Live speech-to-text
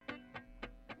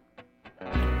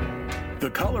The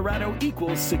Colorado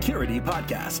Equals Security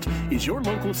Podcast is your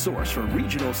local source for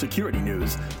regional security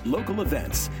news, local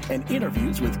events, and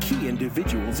interviews with key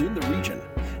individuals in the region.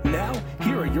 Now,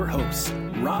 here are your hosts,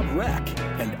 Rob Reck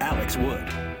and Alex Wood.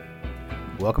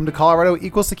 Welcome to Colorado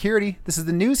Equals Security. This is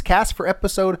the newscast for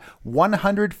episode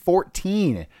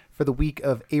 114 for the week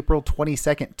of April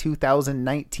 22nd,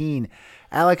 2019.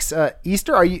 Alex,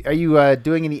 Easter, are you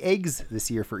doing any eggs this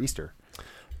year for Easter?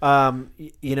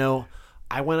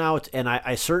 I went out and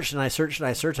I searched and I searched and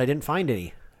I searched. I didn't find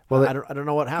any. Well, I don't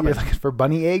know what happened. You're looking for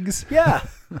bunny eggs? Yeah.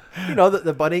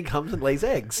 The bunny comes and lays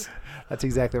eggs. That's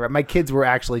exactly right. My kids were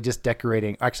actually just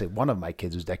decorating. Actually, one of my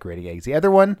kids was decorating eggs. The other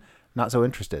one, not so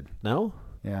interested. No?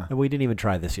 Yeah. And we didn't even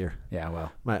try this year. Yeah,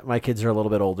 well. My kids are a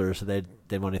little bit older, so they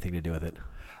didn't want anything to do with it.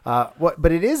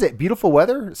 But it is beautiful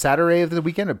weather. Saturday of the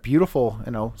weekend, a beautiful,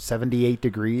 78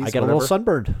 degrees. I got a little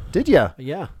sunburned. Did you?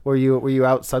 Yeah. Were you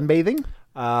out sunbathing?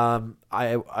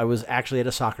 I was actually at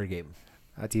a soccer game.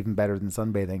 That's even better than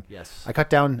sunbathing. Yes. I cut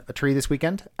down a tree this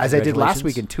weekend, as I did last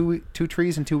weekend. Two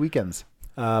trees in 2 weekends.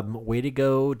 Way to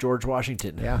go, George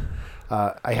Washington. Yeah.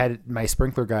 I had my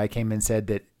sprinkler guy came and said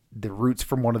that the roots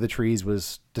from one of the trees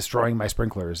was destroying my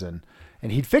sprinklers, and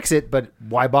he'd fix it, but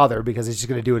why bother? Because he's just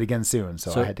going to do it again soon.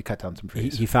 So I had to cut down some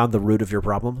trees. He found the root of your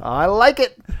problem? I like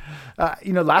it.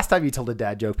 Last time you told a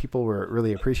dad joke, people were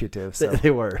really appreciative. So.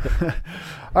 They were.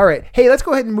 All right. Hey, let's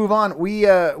go ahead and move on. We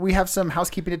have some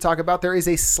housekeeping to talk about. There is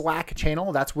a Slack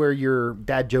channel. That's where your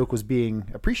dad joke was being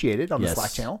appreciated on the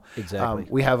Slack channel. Exactly.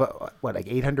 We have,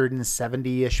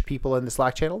 870-ish people in the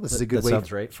Slack channel. This is a good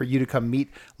way for you to come meet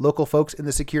local folks in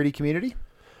the security community.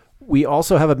 We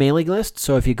also have a mailing list,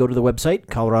 so if you go to the website,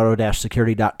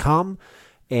 colorado-security.com,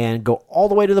 and go all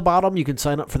the way to the bottom, you can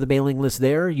sign up for the mailing list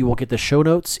there. You will get the show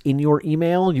notes in your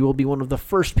email. You will be one of the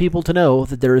first people to know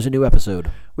that there is a new episode.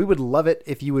 We would love it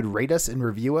if you would rate us and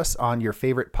review us on your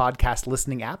favorite podcast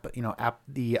listening app.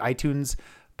 The iTunes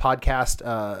podcast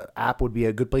app would be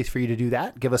a good place for you to do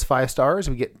that. Give us 5 stars.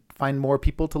 Find more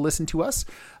people to listen to us.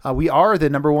 We are the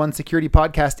 #1 security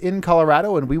podcast in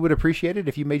Colorado, and we would appreciate it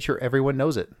if you made sure everyone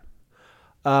knows it.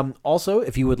 Also,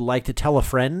 if you would like to tell a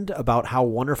friend about how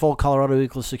wonderful Colorado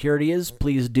Equals Security is,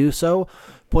 please do so.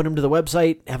 Point them to the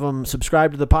website, have them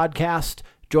subscribe to the podcast,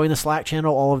 join the Slack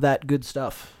channel, all of that good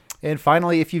stuff. And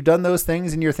finally, if you've done those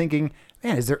things and you're thinking,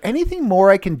 man, is there anything more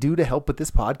I can do to help with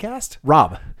this podcast?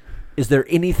 Rob, is there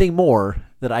anything more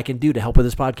that I can do to help with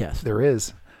this podcast? There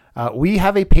is. We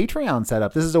have a Patreon set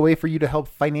up. This is a way for you to help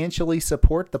financially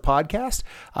support the podcast.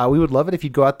 We would love it if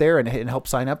you'd go out there and help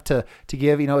sign up to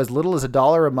give, as little as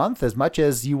 $1 a month, as much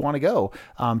as you want to go,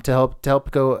 to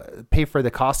help go pay for the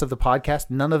cost of the podcast.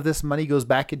 None of this money goes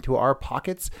back into our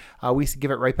pockets. We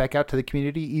give it right back out to the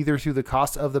community, either through the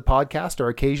cost of the podcast, or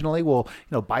occasionally we'll,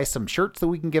 buy some shirts that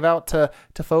we can give out to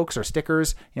folks, or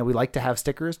stickers. We like to have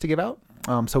stickers to give out.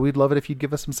 So we'd love it if you'd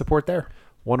give us some support there.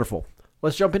 Wonderful.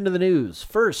 Let's jump into the news.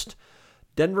 First,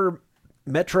 Denver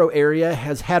metro area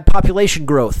has had population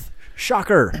growth.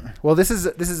 Shocker. Well, this is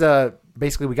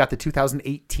basically we got the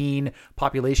 2018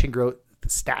 population growth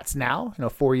stats now.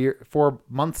 4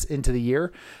 months into the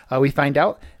year, we find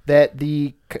out that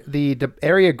the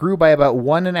area grew by about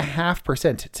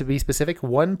 1.5%. To be specific,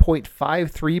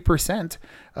 1.53%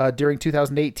 during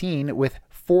 2018, with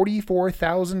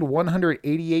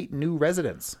 44,188 new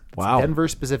residents. Wow. It's Denver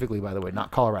specifically, by the way,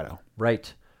 not Colorado.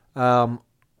 Right.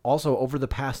 Also, over the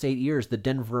past 8 years, the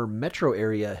Denver metro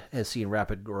area has seen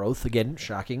rapid growth. Again,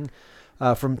 shocking.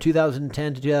 From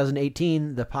 2010 to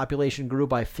 2018, the population grew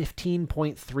by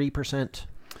 15.3%.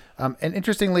 And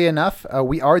interestingly enough,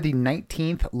 we are the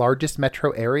 19th largest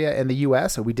metro area in the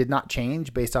U.S., so we did not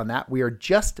change based on that. We are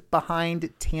just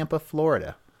behind Tampa,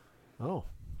 Florida. Oh,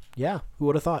 yeah. Who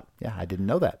would have thought? Yeah, I didn't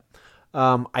know that.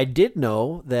 I did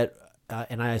know that,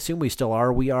 and I assume we still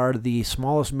are, we are the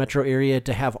smallest metro area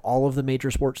to have all of the major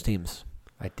sports teams.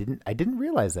 I didn't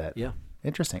realize that. Yeah.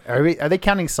 Interesting. Are they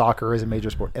counting soccer as a major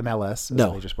sport? MLS as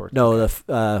a major sport? No,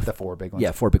 the 4 big ones.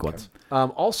 Yeah, 4 big ones.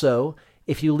 Also,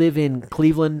 if you live in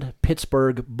Cleveland,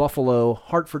 Pittsburgh, Buffalo,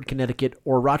 Hartford, Connecticut,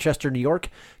 or Rochester, New York,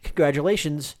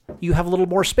 congratulations. You have a little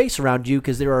more space around you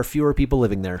because there are fewer people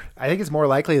living there. I think it's more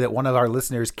likely that one of our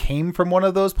listeners came from one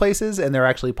of those places and they're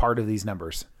actually part of these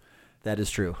numbers. That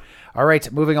is true. All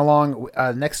right, moving along.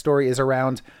 Next story is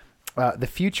around the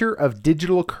future of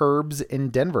digital curbs in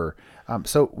Denver.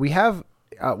 So we have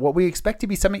what we expect to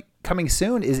be coming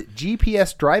soon is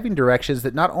GPS driving directions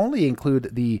that not only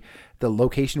include the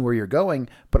location where you're going,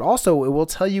 but also it will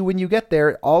tell you when you get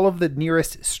there all of the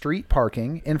nearest street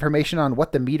parking, information on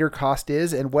what the meter cost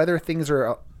is and whether things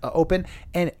are open.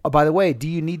 And by the way, do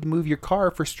you need to move your car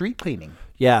for street cleaning?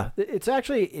 Yeah, it's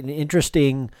actually an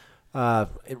interesting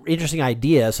Interesting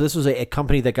idea. So this was a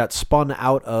company that got spun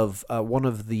out of one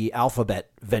of the Alphabet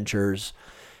ventures,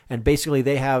 and basically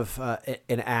they have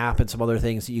an app and some other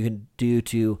things that you can do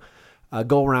to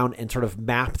go around and sort of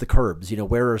map the curbs.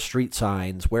 Where are street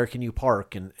signs? Where can you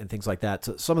park? And things like that.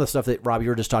 So some of the stuff that, Rob, you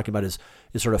were just talking about is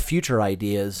sort of future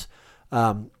ideas.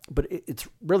 But it's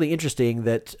really interesting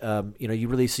that, you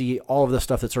really see all of the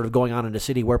stuff that's sort of going on in a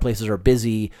city where places are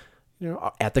busy,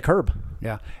 at the curb.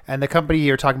 Yeah. And the company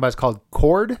you're talking about is called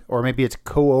Coord, or maybe it's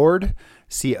Coord,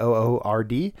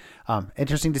 Coord.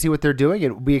 Interesting to see what they're doing.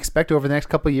 And we expect over the next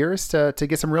couple of years to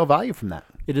get some real value from that.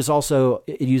 It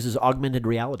uses augmented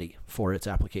reality for its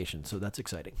application. So that's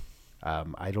exciting.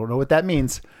 I don't know what that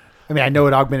means. I mean, I know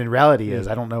what augmented reality is.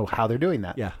 I don't know how they're doing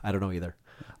that. Yeah, I don't know either.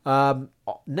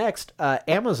 Next,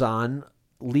 Amazon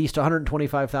leased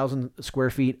 125,000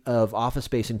 square feet of office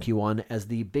space in Q1 as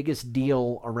the biggest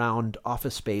deal around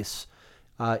office space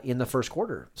in the first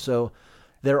quarter. So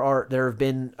there have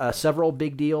been several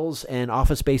big deals, and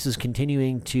office space is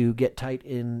continuing to get tight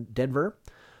in Denver.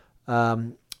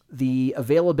 The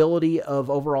availability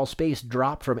of overall space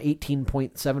dropped from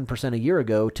 18.7% a year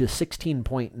ago to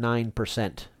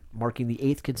 16.9%, marking the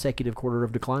 8th consecutive quarter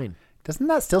of decline. Doesn't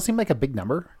that still seem like a big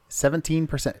number? 17%,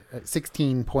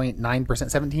 16.9%,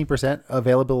 17%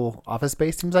 available office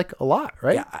space seems like a lot,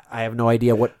 right? Yeah, I have no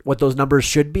idea what those numbers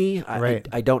should be. Right.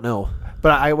 I don't know.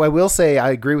 But I will say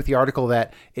I agree with the article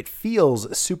that it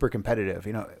feels super competitive.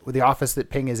 With the office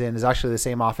that Ping is in is actually the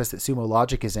same office that Sumo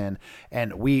Logic is in,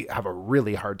 and we have a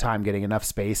really hard time getting enough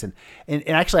space. And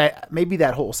actually, maybe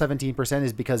that whole 17%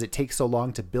 is because it takes so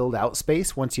long to build out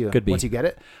space once you get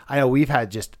it. I know we've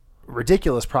had just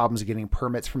ridiculous problems getting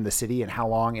permits from the city, and how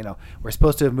long, we're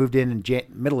supposed to have moved in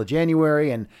middle of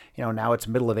January, and now it's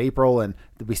middle of April, and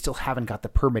we still haven't got the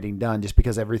permitting done just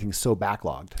because everything's so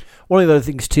backlogged. One of the other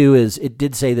things too is it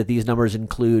did say that these numbers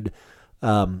include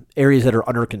areas that are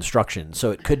under construction. So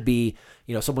it could be,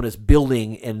 someone is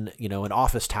building an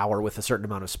office tower with a certain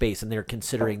amount of space, and they're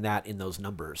considering that in those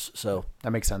numbers. So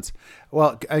that makes sense.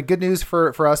 Well, good news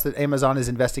for us that Amazon is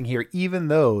investing here, even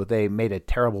though they made a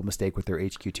terrible mistake with their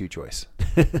HQ2 choice.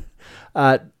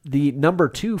 The number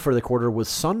 2 for the quarter was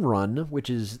Sunrun, which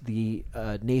is the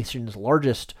nation's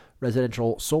largest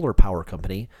residential solar power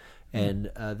company.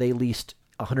 And they leased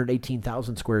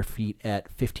 118,000 square feet at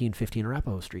 1515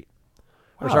 Arapahoe Street.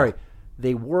 Or sorry,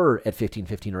 they were at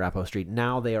 1515 Arapahoe Street.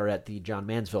 Now they are at the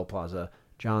Johns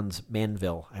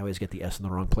Manville. I always get the S in the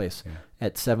wrong place. Yeah.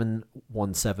 At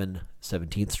 717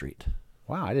 17th Street.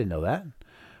 Wow, I didn't know that.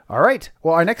 All right.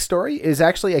 Well, our next story is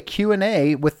actually a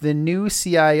Q&A with the new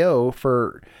CIO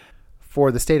for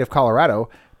the state of Colorado,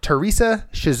 Teresa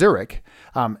Shazurik.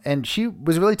 And she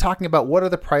was really talking about what are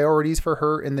the priorities for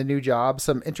her in the new job.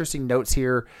 Some interesting notes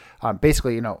here.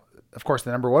 Basically, of course,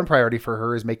 the number one priority for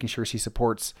her is making sure she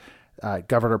supports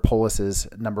Governor Polis's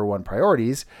number one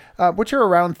priorities, which are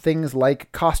around things like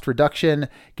cost reduction,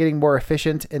 getting more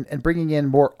efficient, and bringing in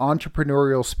more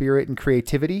entrepreneurial spirit and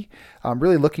creativity.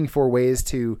 Really looking for ways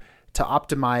to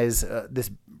optimize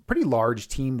this pretty large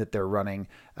team that they're running,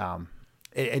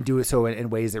 and do it so in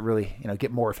ways that really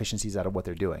get more efficiencies out of what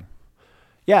they're doing.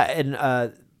 Yeah,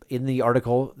 and in the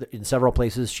article, in several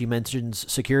places, she mentions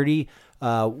security.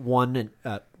 One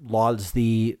lauds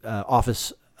the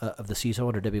office of the CISO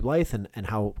under Debbie Blythe and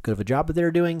how good of a job that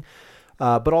they're doing,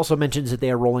 but also mentions that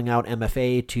they are rolling out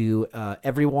MFA to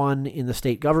everyone in the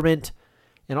state government.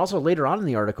 And also later on in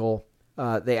the article,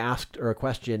 they asked her a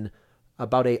question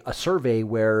about a survey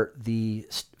where the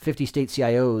 50 state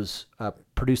CIOs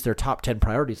produced their top 10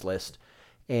 priorities list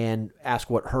and asked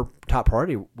what her top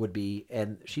priority would be.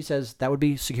 And she says that would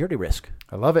be security risk.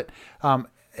 I love it.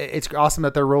 It's awesome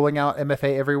that they're rolling out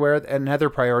MFA everywhere. Another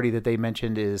priority that they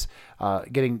mentioned is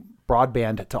getting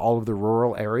broadband to all of the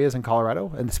rural areas in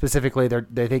Colorado. And specifically,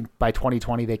 they think by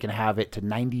 2020, they can have it to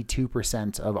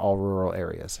 92% of all rural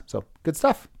areas. So good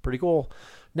stuff. Pretty cool.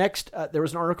 Next, there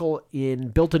was an article in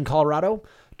Built in Colorado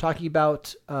talking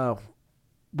about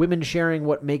women sharing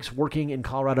what makes working in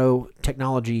Colorado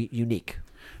technology unique.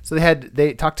 So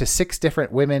they talked to 6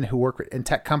 different women who work in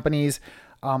tech companies.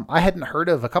 I hadn't heard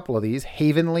of a couple of these.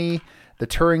 Havenly, the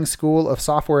Turing School of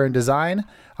Software and Design.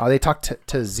 They talked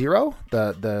to Xero,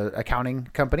 the accounting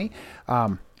company,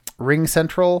 Ring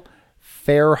Central,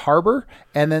 Fair Harbor,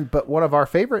 but one of our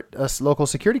favorite local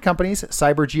security companies,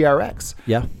 CyberGRX.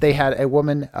 Yeah. They had a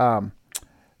woman,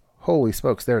 holy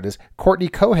smokes, there it is, Courtney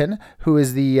Cohen, who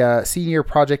is the senior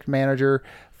project manager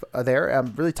there.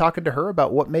 I'm really talking to her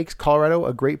about what makes Colorado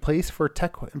a great place for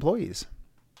tech employees.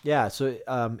 Yeah, so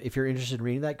if you're interested in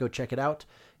reading that, go check it out.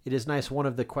 It is nice. One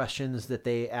of the questions that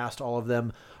they asked all of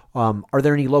them Are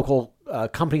there any local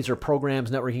companies or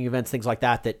programs, networking events, things like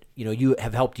that you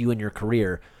have helped you in your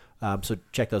career? So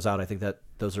check those out. I think that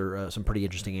those are some pretty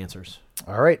interesting answers.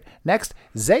 All right. Next,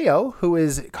 Zayo, who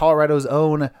is Colorado's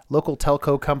own local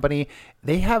telco company.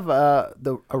 They have a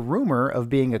rumor of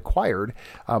being acquired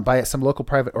by some local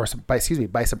private by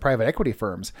some private equity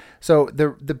firms. So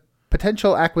the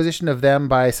potential acquisition of them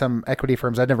by some equity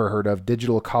firms I'd never heard of,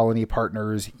 Digital Colony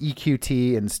Partners,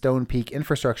 EQT, and Stone Peak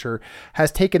Infrastructure, has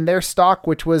taken their stock,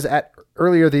 which was at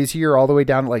earlier this year all the way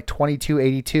down to like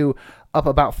 $22.82, up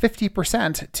about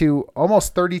 50% to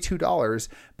almost $32,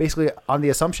 basically on the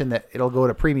assumption that it'll go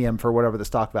at a premium for whatever the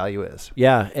stock value is.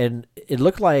 Yeah, and it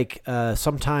looked like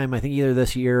sometime, I think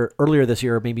either earlier this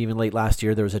year, or maybe even late last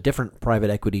year, there was a different private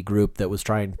equity group that was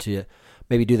trying to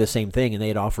maybe do the same thing, and they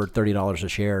had offered $30 a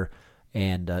share,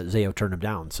 and Zayo turned them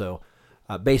down. So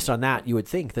based on that, you would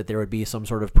think that there would be some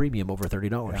sort of premium over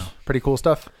 $30. Yeah, pretty cool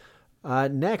stuff.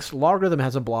 Next, Logarithm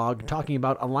has a blog talking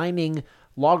about aligning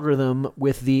Logarithm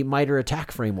with the MITRE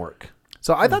ATT&CK framework.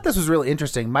 So I thought this was really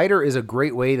interesting. MITRE is a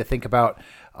great way to think about,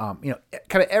 kind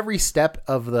of every step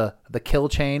of the kill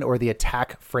chain or the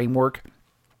attack framework,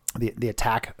 the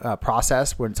attack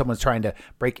process when someone's trying to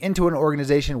break into an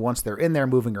organization. Once they're in there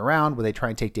moving around, where they try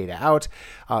and take data out,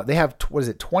 they have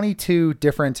 22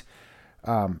 different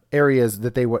areas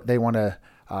that they want to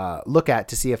look at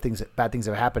to see if bad things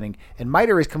are happening. And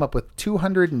MITRE has come up with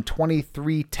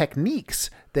 223 techniques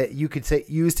that you could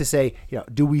use to say,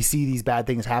 do we see these bad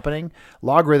things happening?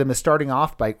 Logarithm is starting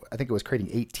off by, I think it was creating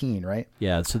 18, right?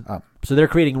 Yeah. So they're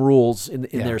creating rules in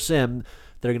their sim.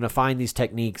 They're going to find these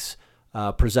techniques,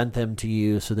 present them to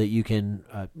you so that you can,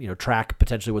 track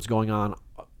potentially what's going on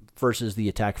versus the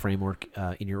attack framework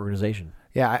in your organization.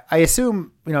 Yeah, I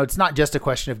assume, it's not just a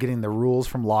question of getting the rules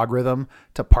from Logarithm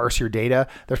to parse your data.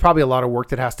 There's probably a lot of work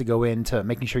that has to go into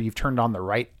making sure you've turned on the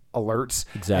right alerts.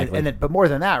 Exactly. But more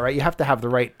than that, right, you have to have the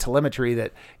right telemetry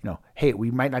that, hey, we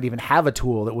might not even have a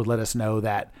tool that would let us know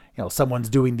that, someone's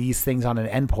doing these things on an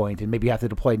endpoint, and maybe you have to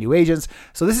deploy new agents.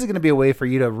 So this is going to be a way for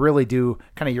you to really do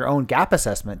kind of your own gap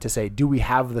assessment to say, do we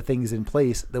have the things in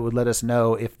place that would let us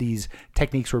know if these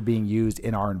techniques were being used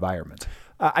in our environment?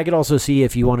 I could also see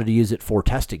if you wanted to use it for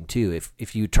testing too.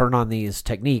 If you turn on these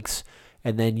techniques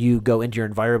and then you go into your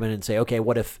environment and say, okay,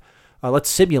 what if let's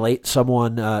simulate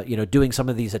someone doing some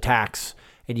of these attacks,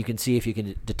 and you can see if you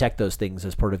can detect those things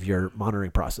as part of your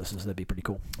monitoring processes. That'd be pretty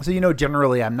cool. So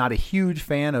generally, I'm not a huge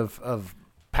fan of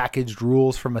packaged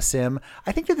rules from a SIM.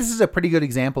 I think that this is a pretty good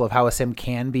example of how a SIM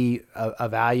can be a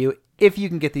value if you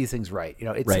can get these things right.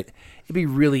 It'd be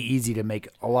really easy to make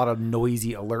a lot of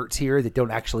noisy alerts here that don't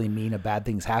actually mean a bad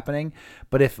thing's happening.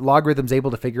 But if Logarithm's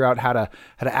able to figure out how to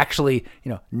actually,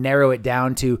 narrow it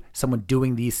down to someone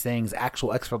doing these things, actual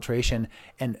exfiltration,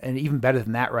 and even better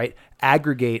than that, right,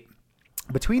 aggregate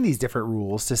between these different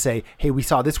rules to say, hey, we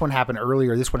saw this one happen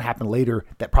earlier, this one happened later,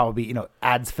 that probably,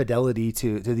 adds fidelity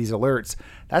to these alerts.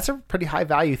 That's a pretty high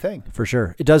value thing. For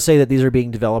sure. It does say that these are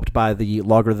being developed by the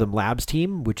Logarithm Labs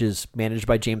team, which is managed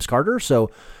by James Carter.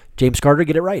 So James Carter,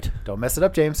 get it right. Don't mess it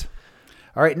up, James.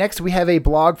 All right, next we have a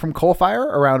blog from Coalfire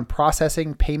around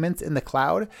processing payments in the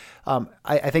cloud.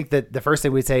 I think that the first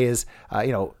thing we'd say is,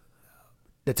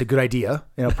 that's a good idea,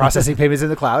 processing payments in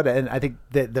the cloud. And I think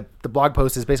that the blog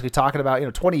post is basically talking about,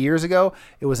 20 years ago,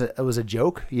 it was a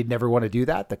joke. You'd never want to do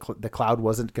that. The cloud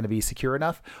wasn't going to be secure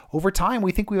enough. Over time,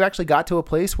 we think we've actually got to a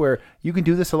place where you can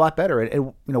do this a lot better.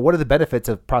 And what are the benefits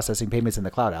of processing payments in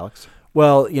the cloud, Alex?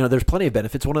 Well, there's plenty of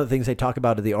benefits. One of the things they talk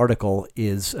about in the article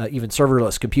is even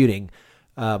serverless computing.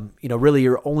 Really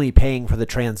you're only paying for the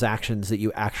transactions that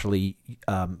you actually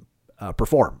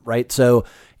perform, right? So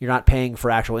you're not paying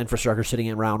for actual infrastructure sitting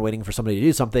around waiting for somebody to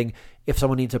do something. If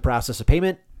someone needs to process a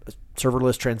payment, a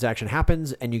serverless transaction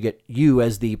happens, and you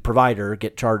as the provider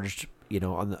get charged,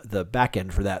 on the back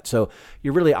end for that. So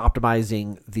you're really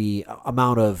optimizing the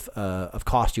amount of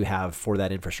cost you have for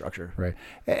that infrastructure. Right.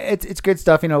 It's good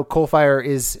stuff. Coalfire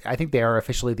is, I think they are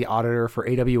officially the auditor for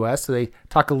AWS. So they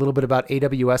talk a little bit about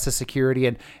AWS's security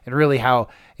and really how,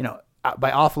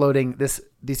 by offloading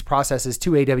these processes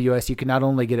to AWS, you can not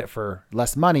only get it for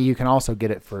less money, you can also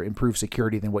get it for improved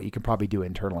security than what you can probably do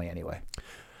internally anyway.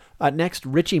 Next,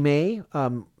 Richie May.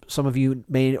 Some of you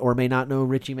may or may not know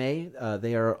Richie May.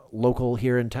 They are local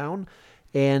here in town,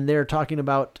 and they're talking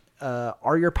about,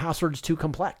 are your passwords too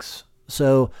complex?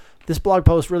 So this blog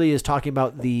post really is talking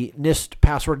about the NIST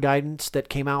password guidance that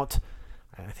came out,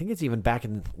 I think it's even back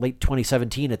in late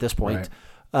 2017 at this point.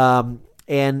 Right.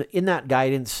 And in that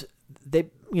guidance, they,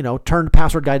 turned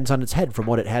password guidance on its head from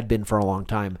what it had been for a long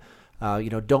time.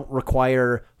 Don't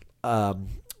require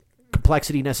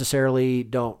complexity necessarily.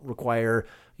 Don't require,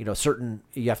 certain,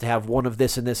 you have to have one of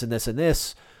this and this and this and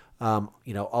this.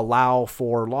 Allow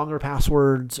for longer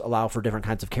passwords, allow for different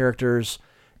kinds of characters.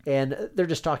 And they're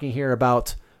just talking here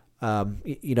about,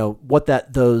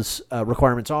 what those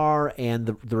requirements are and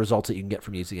the results that you can get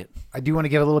from using it. I do want to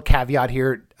give a little caveat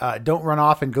here. Don't run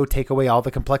off and go take away all the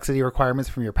complexity requirements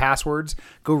from your passwords.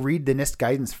 Go read the NIST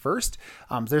guidance first.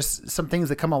 There's some things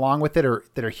that come along with it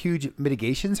that are huge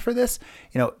mitigations for this.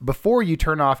 Before you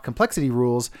turn off complexity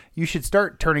rules, you should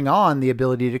start turning on the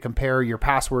ability to compare your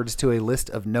passwords to a list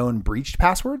of known breached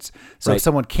passwords. So if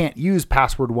someone can't use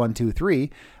password 123,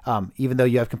 even though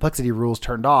you have complexity rules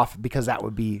turned off, because that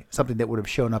would be something that would have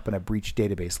shown up in a breached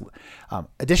database.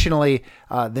 Additionally,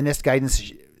 the NIST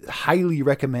guidance highly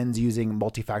recommends using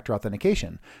multi-factor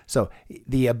authentication. So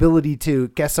the ability to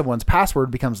guess someone's password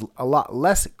becomes a lot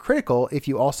less critical if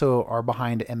you also are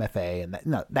behind MFA,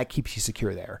 and that keeps you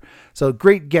secure there. So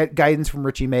great guidance from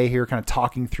Richie May here, kind of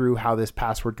talking through how this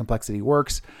password complexity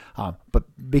works. But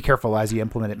be careful as you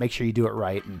implement it. Make sure you do it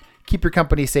right and keep your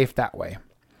company safe that way.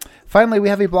 Finally, we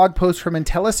have a blog post from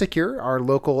IntelliSecure, our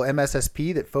local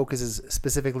MSSP that focuses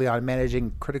specifically on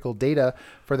managing critical data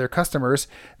for their customers.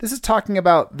 This is talking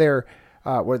about their,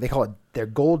 what they call it, their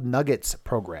Gold Nuggets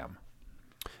program.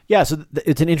 Yeah, so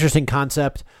it's an interesting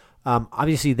concept.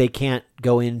 Obviously, they can't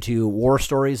go into war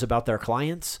stories about their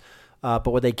clients, but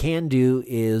what they can do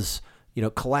is,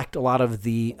 collect a lot of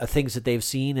the things that they've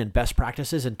seen and best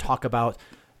practices and talk about,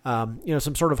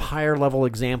 some sort of higher level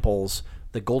examples,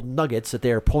 the golden nuggets that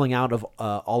they're pulling out of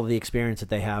all of the experience that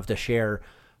they have to share,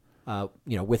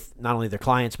 with not only their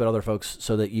clients but other folks,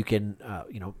 so that you can,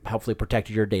 hopefully protect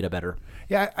your data better.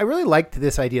 Yeah, I really liked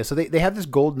this idea. So they have this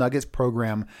Gold Nuggets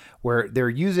program where they're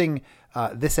using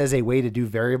this as a way to do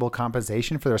variable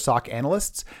compensation for their SOC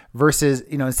analysts versus,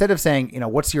 instead of saying,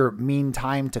 what's your mean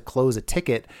time to close a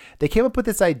ticket, they came up with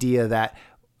this idea that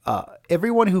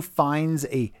everyone who finds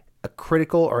a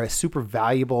critical or a super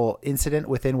valuable incident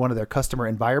within one of their customer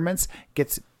environments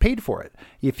gets paid for it.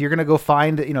 If you're going to go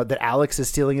find, that Alex is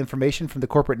stealing information from the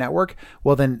corporate network,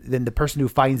 well, then the person who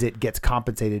finds it gets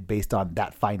compensated based on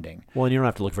that finding. Well, and you don't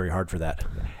have to look very hard for that.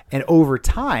 And over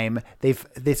time, they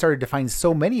started to find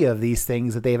so many of these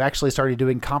things that they've actually started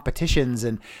doing competitions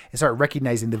and start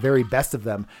recognizing the very best of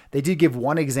them. They did give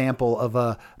one example of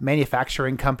a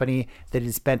manufacturing company that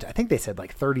had spent, I think they said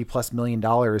like $30+ million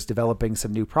developing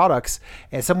some new products,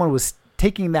 and someone was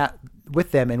taking that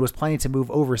with them and was planning to move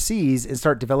overseas and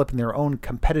start developing their own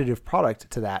competitive product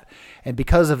to that. And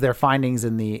because of their findings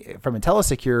from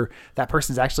IntelliSecure, that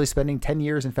person's actually spending 10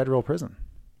 years in federal prison.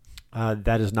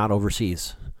 That is not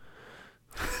overseas.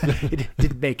 It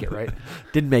didn't make it, right?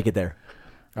 Didn't make it there.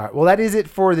 All right. Well, that is it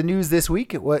for the news this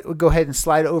week. We'll go ahead and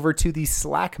slide over to the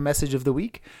Slack message of the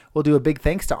week. We'll do a big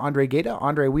thanks to Andre Gaeta.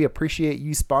 Andre, we appreciate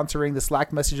you sponsoring the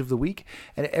Slack message of the week.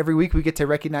 And every week we get to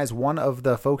recognize one of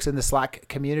the folks in the Slack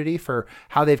community for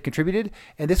how they've contributed.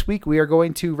 And this week we are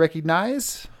going to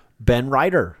recognize Ben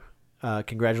Ryder.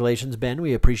 Congratulations, Ben.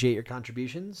 We appreciate your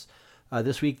contributions.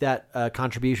 This week that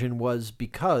contribution was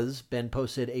because Ben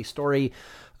posted a story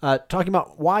talking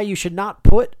about why you should not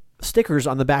put stickers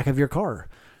on the back of your car.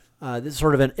 This is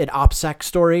sort of an OPSEC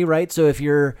story, right? So if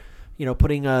you're,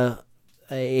 putting a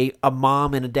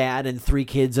mom and a dad and 3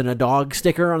 kids and a dog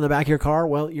sticker on the back of your car,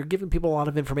 well, you're giving people a lot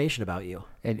of information about you.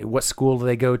 And what school do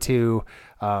they go to?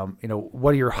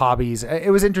 What are your hobbies?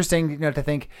 It was interesting, to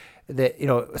think that,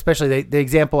 especially the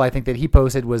example I think that he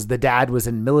posted was the dad was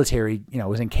in military,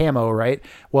 was in camo, right?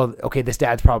 Well, okay, this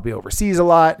dad's probably overseas a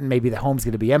lot and maybe the home's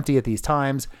going to be empty at these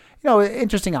times.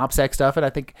 Interesting OPSEC stuff, and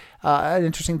I think an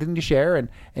interesting thing to share, and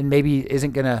maybe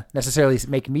isn't going to necessarily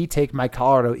make me take my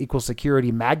Colorado Equal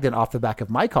Security magnet off the back of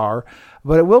my car,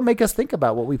 but it will make us think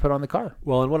about what we put on the car.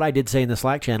 Well, and what I did say in the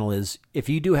Slack channel is, if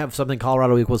you do have something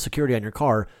Colorado Equal Security on your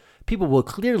car, people will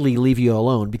clearly leave you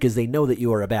alone because they know that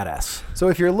you are a badass. So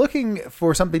if you're looking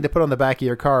for something to put on the back of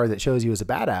your car that shows you as a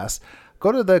badass,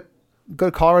 go to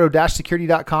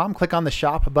colorado-security.com, click on the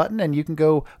shop button, and you can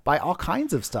go buy all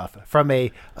kinds of stuff, from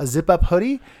a zip-up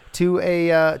hoodie to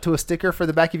a sticker for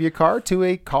the back of your car to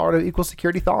a Colorado Equal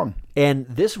Security thong. And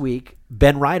this week,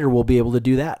 Ben Ryder will be able to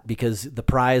do that because the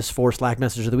prize for Slack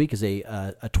Message of the Week is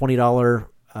a $20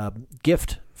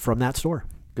 gift from that store.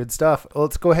 Good stuff. Well,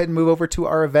 let's go ahead and move over to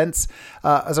our events.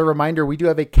 As a reminder, we do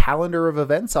have a calendar of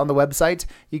events on the website.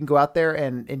 You can go out there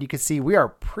and you can see we are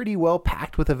pretty well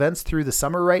packed with events through the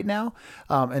summer right now.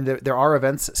 And there are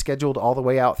events scheduled all the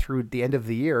way out through the end of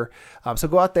the year. So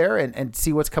go out there and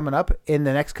see what's coming up in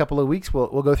the next couple of weeks.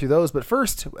 We'll go through those. But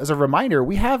first, as a reminder,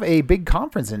 we have a big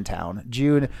conference in town,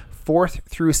 June 4th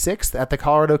through 6th at the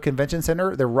Colorado Convention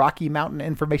Center, the Rocky Mountain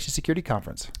Information Security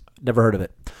Conference. Never heard of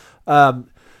it.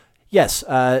 Yes,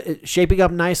 it's shaping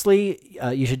up nicely.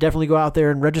 You should definitely go out there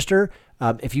and register.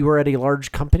 If you are at a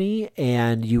large company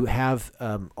and you have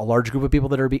a large group of people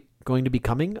that are going to be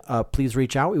coming, please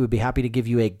reach out. We would be happy to give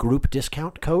you a group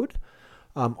discount code.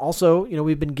 Also,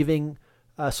 we've been giving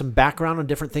some background on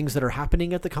different things that are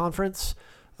happening at the conference.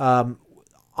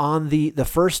 On the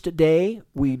first day,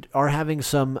 we are having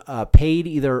some paid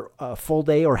either full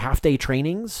day or half day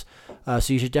trainings.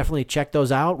 So you should definitely check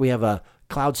those out. We have a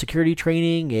cloud security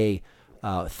training, a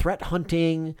threat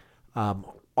hunting,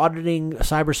 auditing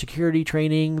cybersecurity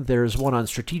training. There's one on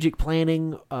strategic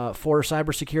planning for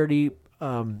cybersecurity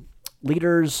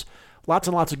leaders. Lots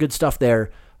and lots of good stuff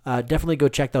there. Definitely go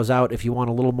check those out if you want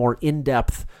a little more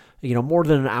in-depth, more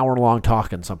than an hour-long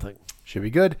talk on something. Should be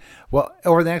good. Well,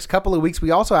 over the next couple of weeks,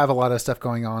 we also have a lot of stuff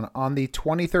going on. On the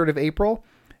 23rd of April,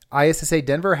 ISSA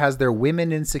Denver has their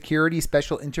Women in Security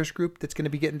Special Interest Group that's going to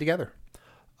be getting together.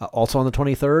 Also on the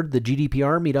 23rd, the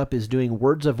GDPR meetup is doing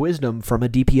Words of Wisdom from a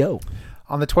DPO.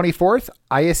 On the 24th,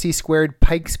 ISC Squared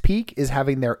Pikes Peak is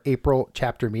having their April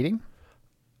chapter meeting.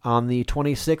 On the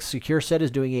 26th, SecureSet is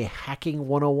doing a Hacking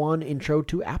 101 Intro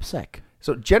to AppSec.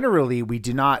 So generally, we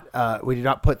do not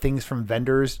put things from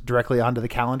vendors directly onto the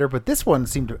calendar, but this one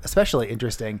seemed especially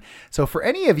interesting. So for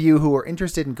any of you who are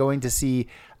interested in going to see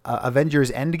Avengers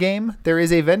Endgame, there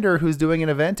is a vendor who's doing an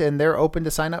event, and they're open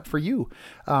to sign up for you.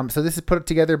 So this is put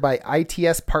together by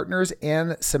ITS Partners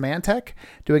and Symantec,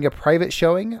 doing a private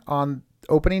showing on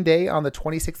opening day on the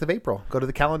 26th of April. Go to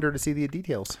the calendar to see the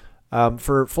details.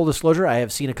 For full disclosure, I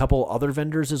have seen a couple other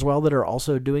vendors as well that are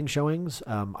also doing showings.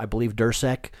 I believe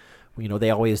DurSec,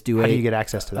 they always do How do you get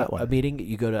access to that one? A meeting.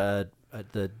 You go to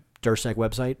the DurSec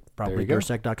website, probably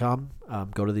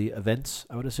dursec.com. Go to the events,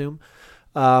 I would assume.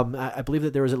 I believe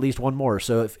that there was at least one more.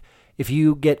 So if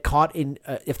you get caught in,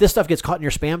 if this stuff gets caught in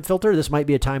your spam filter, this might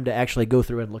be a time to actually go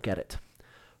through and look at it.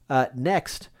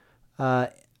 Next, on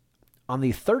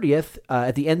the 30th,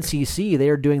 at the NCC, they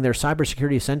are doing their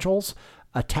Cybersecurity Essentials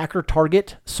Attacker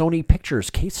Target Sony Pictures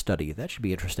case study. That should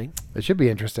be interesting. It should be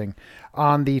interesting.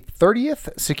 On the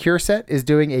 30th, SecureSet is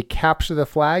doing a Capture the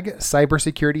Flag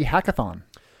Cybersecurity Hackathon.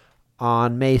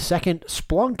 On May 2nd,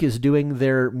 Splunk is doing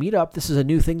their meetup. This is a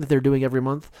new thing that they're doing every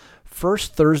month.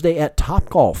 First Thursday at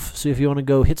Topgolf. So if you want to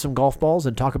go hit some golf balls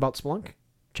and talk about Splunk,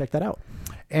 check that out.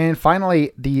 And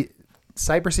finally, the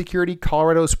Cybersecurity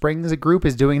Colorado Springs group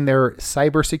is doing their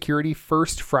Cybersecurity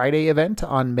First Friday event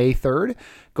on May 3rd.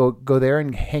 Go there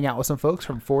and hang out with some folks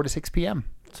from 4 to 6 p.m.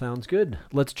 Sounds good.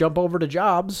 Let's jump over to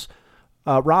jobs.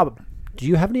 Rob, do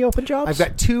you have any open jobs? I've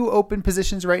got 2 open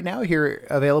positions right now here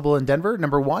available in Denver.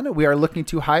 Number 1, we are looking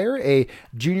to hire a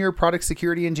junior product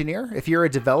security engineer. If you're a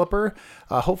developer,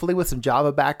 hopefully with some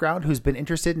Java background, who's been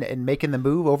interested in making the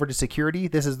move over to security,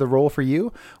 this is the role for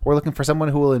you. We're looking for someone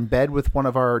who will embed with one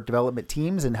of our development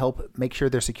teams and help make sure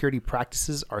their security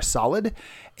practices are solid.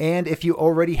 And if you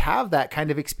already have that kind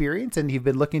of experience and you've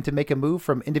been looking to make a move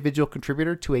from individual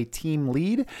contributor to a team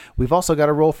lead, we've also got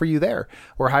a role for you there.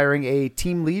 We're hiring a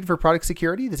team lead for product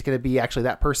security that's going to be actually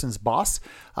that person's boss.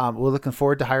 We're looking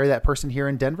forward to hire that person here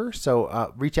in Denver.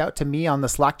 So reach out to me on the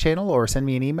Slack channel or send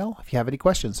me an email if you have any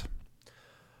questions.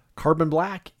 Carbon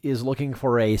Black is looking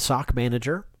for a SOC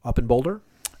manager up in Boulder.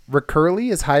 Recurly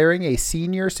is hiring a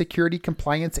senior security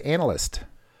compliance analyst.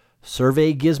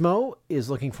 Survey Gizmo is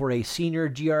looking for a senior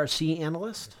GRC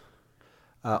analyst.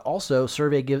 Also,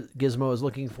 Survey Gizmo is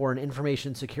looking for an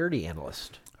information security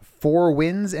analyst. 4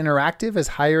 Winds Interactive is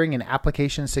hiring an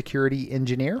application security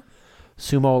engineer.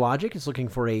 Sumo Logic is looking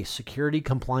for a security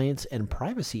compliance and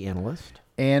privacy analyst.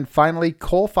 And finally,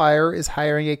 Coalfire is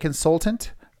hiring a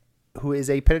consultant who is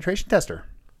a penetration tester.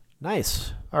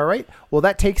 Nice. All right. Well,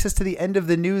 that takes us to the end of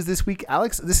the news this week.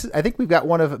 Alex, I think we've got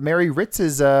one of Mary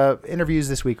Ritz's interviews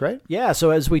this week, right? Yeah.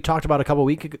 So as we talked about a couple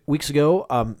weeks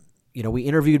ago, we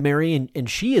interviewed Mary, and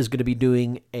she is going to be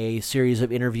doing a series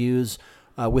of interviews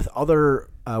with other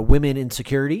women in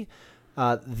security.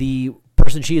 The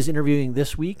person she is interviewing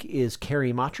this week is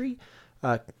Carrie Matry.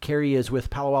 Carrie is with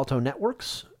Palo Alto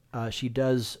Networks. She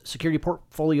does security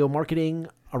portfolio marketing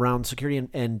around security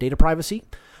and data privacy.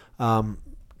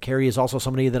 Carrie is also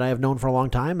somebody that I have known for a long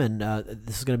time, and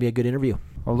this is going to be a good interview.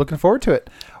 Well, looking forward to it.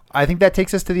 I think that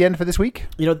takes us to the end for this week.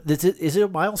 This is a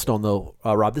milestone, though,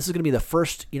 Rob. This is going to be the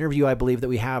first interview, I believe, that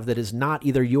we have that is not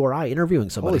either you or I interviewing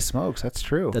somebody. Holy smokes, that's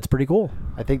true. That's pretty cool.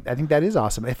 I think that is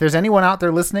awesome. If there's anyone out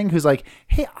there listening who's like,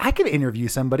 hey, I could interview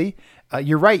somebody,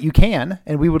 you're right, you can,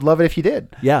 and we would love it if you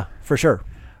did. Yeah, for sure.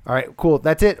 All right, cool.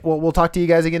 That's it. Well, we'll talk to you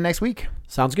guys again next week.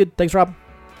 Sounds good. Thanks, Rob.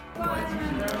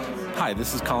 Hi,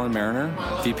 this is Colin Mariner,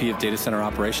 VP of Data Center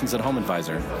Operations at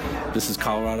HomeAdvisor. This is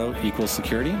Colorado Equals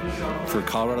Security for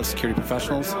Colorado Security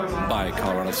Professionals by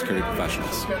Colorado Security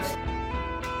Professionals.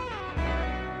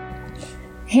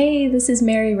 Hey, this is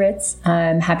Mary Ritz.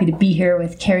 I'm happy to be here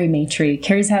with Carrie Maitre.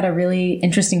 Carrie's had a really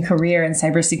interesting career in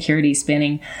cybersecurity,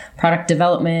 spanning product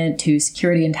development to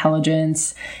security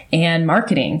intelligence and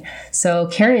marketing. So,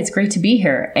 Carrie, it's great to be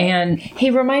here. And hey,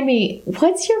 remind me,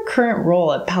 what's your current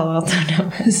role at Palo Alto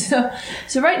Networks?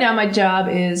 So right now my job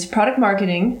is product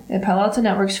marketing at Palo Alto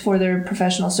Networks for their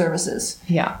professional services.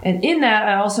 Yeah. And in that,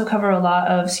 I also cover a lot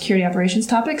of security operations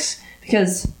topics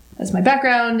because that's my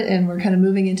background, and we're kind of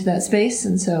moving into that space.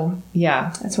 And so,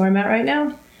 yeah, that's where I'm at right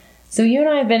now. So you and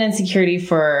I have been in security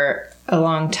for a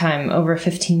long time, over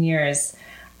 15 years.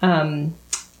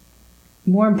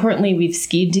 More importantly, we've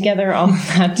skied together all of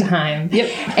that time.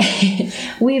 Yep.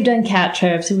 We've done cat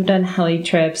trips, we've done heli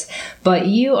trips, but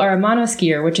you are a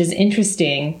monoskier, which is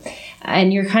interesting.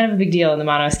 And you're kind of a big deal in the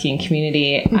monoskiing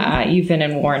community. You've been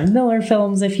in Warren Miller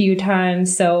films a few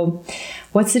times. So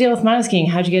what's the deal with monoskiing?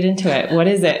 How'd you get into it? What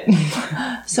is it?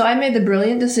 So I made the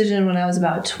brilliant decision when I was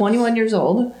about 21 years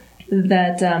old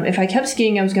that if I kept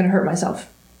skiing, I was going to hurt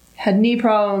myself. Had knee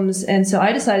problems, and so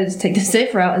I decided to take the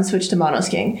safe route and switch to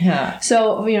monoskiing. Yeah.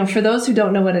 So, for those who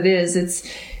don't know what it is, it's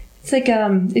like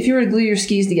if you were to glue your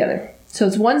skis together. So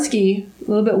it's one ski, a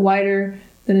little bit wider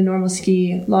than a normal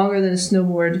ski, longer than a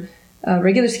snowboard,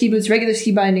 regular ski boots, regular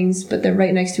ski bindings, but they're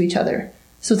right next to each other.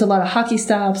 So it's a lot of hockey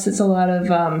stops. It's a lot of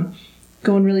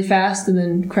going really fast and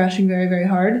then crashing very, very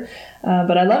hard.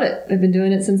 But I love it. I've been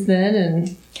doing it since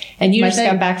then. And you just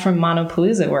got back from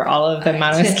Monopalooza, where all of the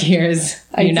monoskiers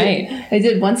unite. I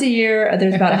did once a year.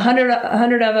 There's about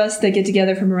 100 of us that get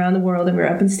together from around the world, and we were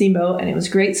up in Steamboat, and it was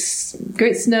great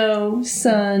snow,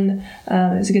 sun.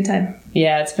 It was a good time.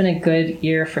 Yeah, it's been a good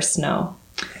year for snow.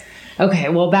 Okay,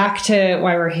 well, back to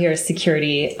why we're here,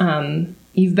 security.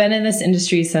 You've been in this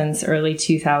industry since early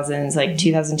 2000s, like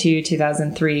 2002,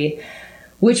 2003,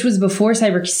 which was before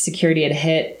cybersecurity had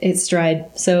hit its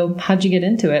stride. So how'd you get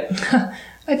into it?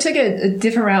 I took a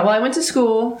different route. Well, I went to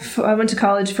school. I went to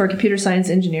college for computer science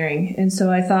engineering. And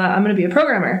so I thought, I'm going to be a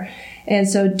programmer. And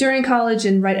so during college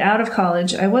and right out of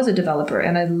college, I was a developer,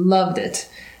 and I loved it.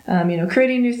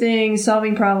 Creating new things,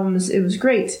 solving problems. It was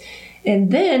great.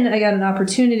 And then I got an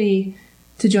opportunity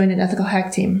to join an ethical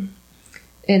hack team.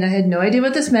 And I had no idea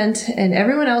what this meant. And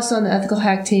everyone else on the ethical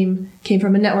hack team came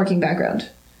from a networking background.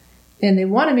 And they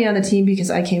wanted me on the team because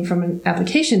I came from an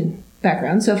application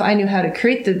background. So if I knew how to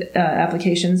create the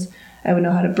applications, I would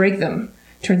know how to break them.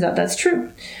 Turns out that's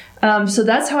true. So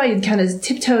that's how I kind of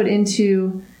tiptoed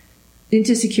into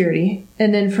security.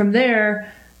 And then from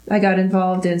there, I got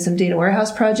involved in some data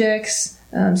warehouse projects,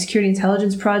 security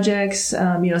intelligence projects,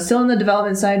 still on the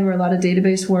development side where a lot of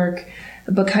database work,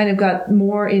 but kind of got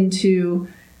more into,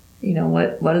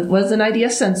 what is an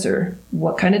IDS sensor?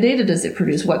 What kind of data does it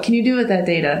produce? What can you do with that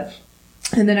data?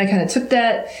 And then I kind of took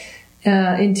that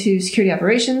into security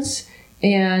operations,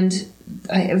 and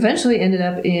I eventually ended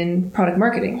up in product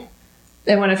marketing.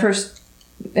 And when I first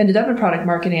ended up in product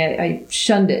marketing, I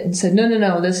shunned it and said,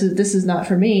 no, this is not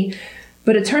for me.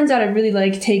 But it turns out I really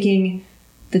like taking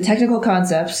the technical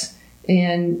concepts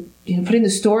and putting the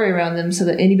story around them so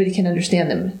that anybody can understand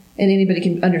them and anybody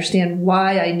can understand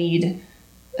why I need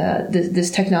this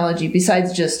technology,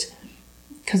 besides just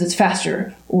because it's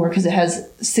faster or because it has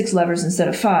 6 levers instead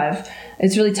of 5.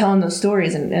 It's really telling those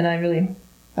stories, and I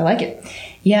like it.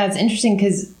 Yeah, it's interesting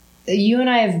because you and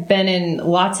I have been in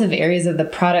lots of areas of the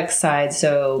product side,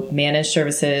 so managed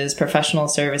services, professional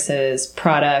services,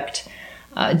 product.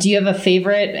 Do you have a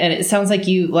favorite? And it sounds like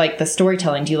you like the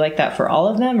storytelling. Do you like that for all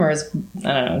of them, or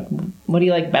what do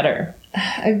you like better?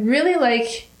 I really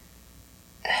like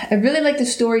the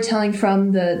storytelling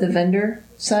from the vendor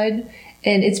side,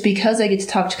 and it's because I get to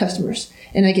talk to customers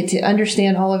and I get to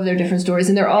understand all of their different stories,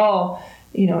 and they're all,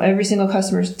 every single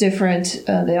customer is different.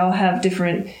 They all have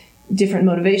different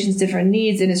motivations, different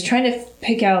needs, and it's trying to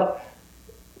pick out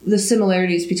the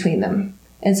similarities between them.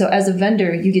 And so as a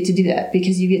vendor, you get to do that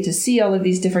because you get to see all of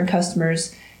these different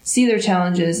customers, see their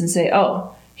challenges, and say,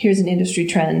 oh, here's an industry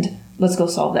trend. Let's go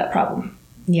solve that problem.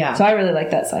 Yeah. So I really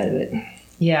like that side of it.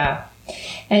 Yeah.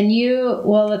 And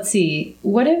let's see.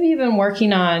 What have you been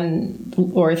working on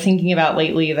or thinking about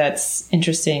lately that's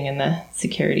interesting in the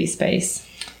security space?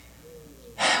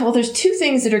 Well, there's 2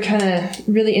 things that are kind of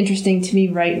really interesting to me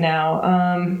right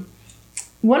now.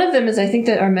 One of them is I think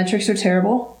that our metrics are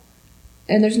terrible,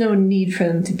 and there's no need for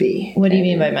them to be. What do you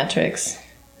mean by metrics?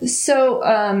 So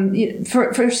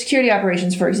for security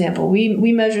operations, for example,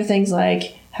 we measure things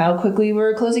like how quickly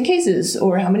we're closing cases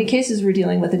or how many cases we're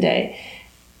dealing with a day.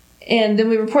 And then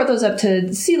we report those up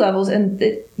to C-levels, and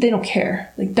they don't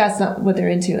care. Like, that's not what they're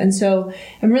into. And so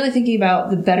I'm really thinking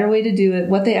about the better way to do it,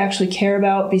 what they actually care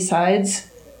about besides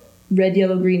red,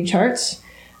 yellow, green charts.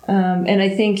 And I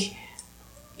think,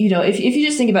 if you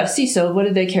just think about CISO, what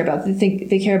do they care about?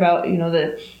 They care about,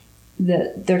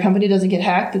 that their company doesn't get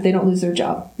hacked, that they don't lose their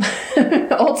job.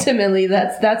 Ultimately,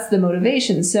 that's the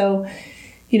motivation. So,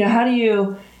 how do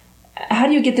you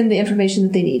get them the information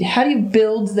that they need? How do you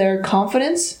build their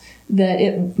confidence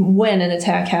that when an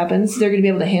attack happens, they're going to be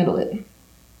able to handle it?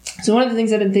 So one of the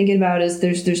things I've been thinking about is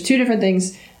there's two different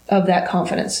things of that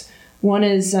confidence. One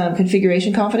is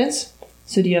configuration confidence.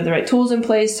 So do you have the right tools in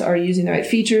place? Are you using the right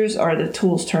features? Are the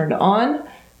tools turned on?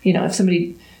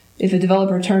 If a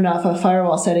developer turned off a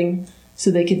firewall setting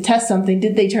so they could test something,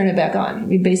 did they turn it back on?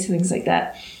 Basic things like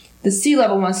that. The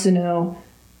C-level wants to know,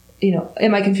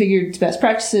 am I configured to best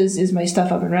practices? Is my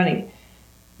stuff up and running?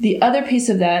 The other piece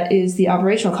of that is the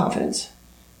operational confidence.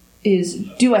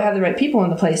 Do I have the right people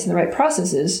in the place and the right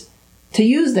processes to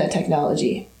use that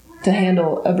technology to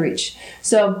handle a breach?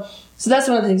 So that's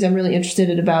one of the things I'm really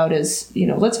interested about is,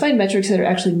 let's find metrics that are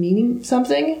actually meaning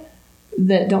something,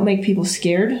 that don't make people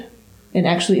scared and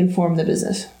actually inform the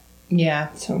business.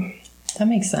 Yeah. So that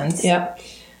makes sense. Yeah.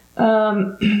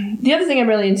 The other thing I'm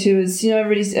really into is,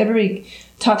 everybody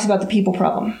talks about the people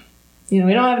problem. We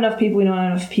don't have enough people. We don't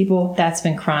have enough people. That's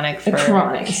been chronic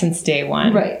since day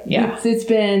one. Right. Yeah. It's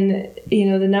been,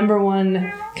 the number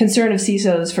one concern of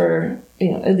CISOs for,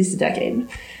 at least a decade.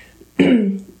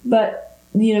 But,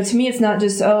 to me, it's not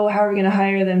just, how are we going to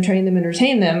hire them, train them, and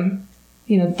retain them?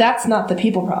 That's not the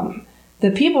people problem.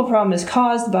 The people problem is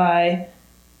caused by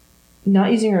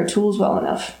not using our tools well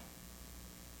enough.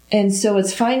 And so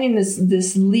it's finding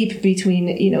this leap between,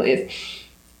 if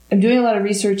I'm doing a lot of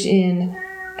research in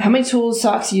how many tools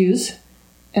SOCs use,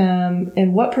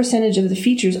 and what percentage of the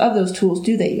features of those tools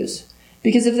do they use.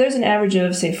 Because if there's an average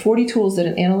of, say, 40 tools that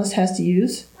an analyst has to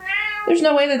use, there's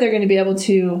no way that they're going to be able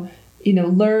to,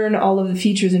 learn all of the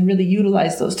features and really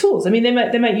utilize those tools. I mean, they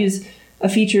might use a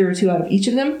feature or two out of each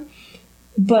of them,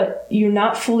 but you're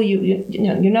not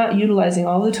you're not utilizing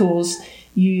all the tools.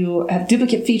 You have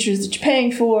duplicate features that you're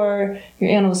paying for. Your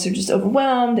analysts are just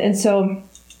overwhelmed. And so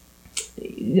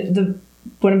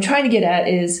what I'm trying to get at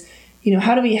is,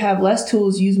 how do we have less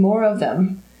tools, use more of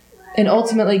them, and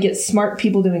ultimately get smart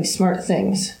people doing smart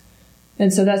things?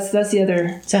 And so that's the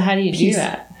other. So how do you piece. Do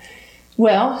that?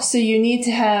 Well, so you need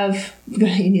to have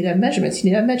measurements, you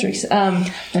need to have metrics.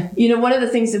 One of the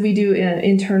things that we do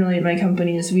internally at my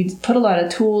company is we put a lot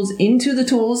of tools into the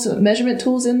tools, measurement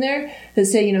tools in there that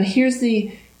say, here's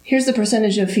the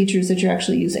percentage of features that you're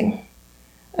actually using.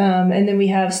 And then we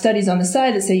have studies on the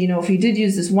side that say, if you did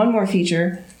use this one more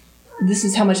feature, this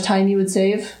is how much time you would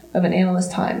save of an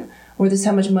analyst's time, or this is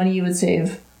how much money you would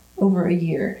save over a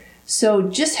year. So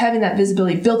just having that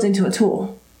visibility built into a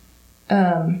tool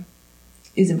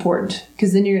is important,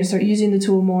 because then you're going to start using the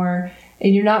tool more,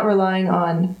 and you're not relying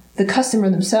on the customer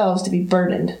themselves to be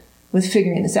burdened with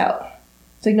figuring this out.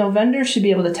 It's like, no, vendors should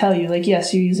be able to tell you, like,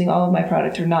 yes, you're using all of my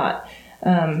product or not.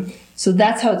 So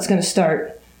that's how it's going to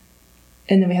start.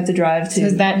 And then we have to drive to. So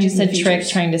is that just a trick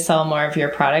trying to sell more of your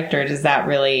product, or does that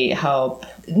really help?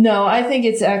 No, I think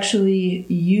it's actually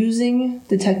using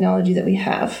the technology that we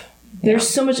have. Yeah. There's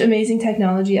so much amazing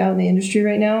technology out in the industry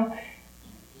right now,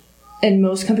 and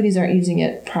most companies aren't using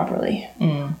it properly.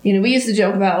 We used to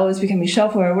joke about, it's becoming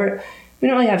shelfware. We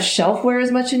don't really have shelfware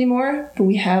as much anymore, but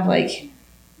we have,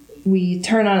 we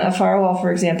turn on a firewall,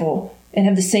 for example, and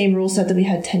have the same rule set that we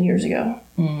had 10 years ago.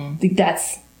 Like,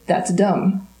 that's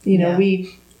dumb.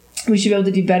 We should be able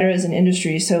to do better as an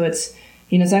industry. So it's,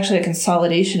 it's actually a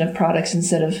consolidation of products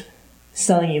instead of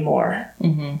selling you more.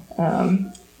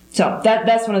 So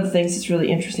that's one of the things that's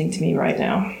really interesting to me right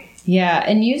now. Yeah.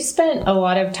 And you spent a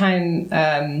lot of time,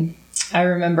 I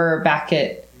remember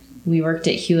we worked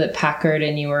at Hewlett Packard,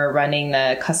 and you were running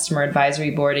the customer advisory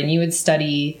board, and you would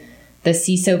study the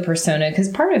CISO persona, because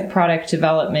part of product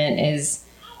development is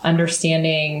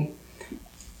understanding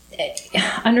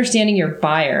your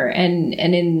buyer, and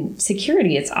in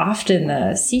security, it's often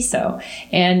the CISO.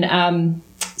 And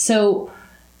so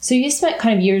you spent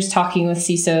kind of years talking with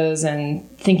CISOs and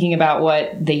thinking about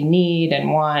what they need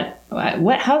and want.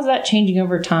 How's that changing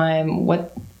over time?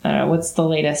 What's the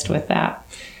latest with that?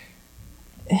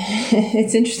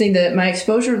 It's interesting that my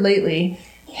exposure lately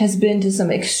has been to some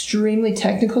extremely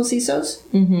technical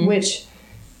CISOs, which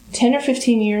 10 or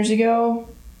 15 years ago,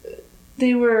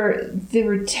 they were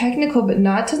technical, but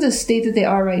not to the state that they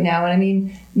are right now. And I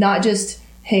mean, not just,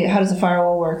 hey, how does a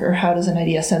firewall work, or how does an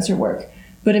IDS sensor work?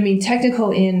 But I mean,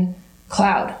 technical in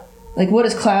cloud. Like, what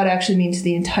does cloud actually mean to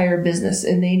the entire business?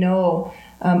 And they know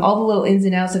all the little ins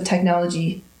and outs of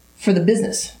technology for the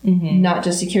business, not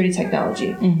just security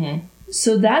technology.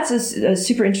 So that's a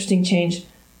super interesting change.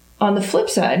 On the flip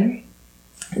side,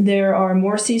 there are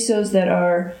more CISOs that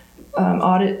are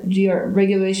audit,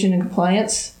 regulation, and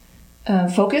compliance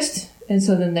focused, and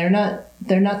so then they're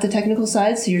not the technical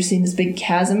side. So you're seeing this big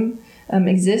chasm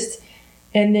exist.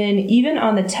 And then even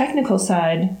on the technical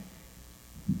side,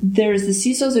 there's the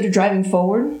CISOs that are driving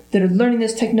forward, that are learning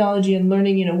this technology and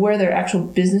learning, where their actual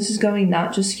business is going,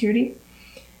 not just security.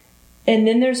 And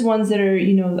then there's ones that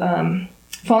are,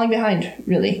 falling behind,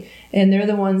 really. And they're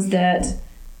the ones that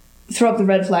throw up the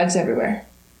red flags everywhere.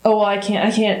 Oh, well, I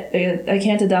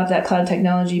can't adopt that cloud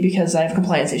technology because I have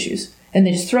compliance issues. And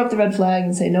they just throw up the red flag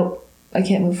and say, nope, I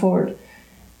can't move forward.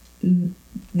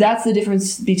 That's the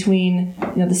difference between,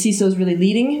 the CISOs really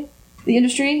leading the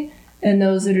industry and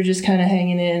those that are just kind of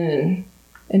hanging in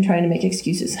and trying to make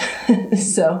excuses.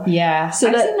 So I've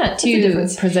seen that too,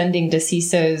 presenting to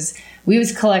CISOs. We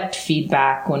always collect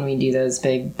feedback when we do those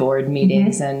big board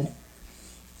meetings. And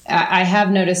I have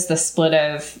noticed the split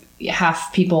of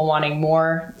half people wanting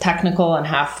more technical and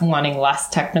half wanting less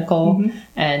technical.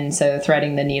 And so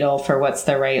threading the needle for what's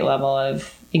the right level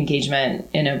of engagement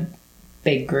in a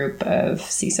big group of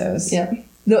CISOs. Yeah.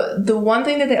 The one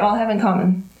thing that they all have in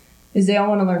common is they all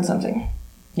want to learn something.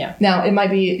 Yeah. Now, it might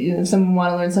be someone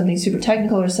want to learn something super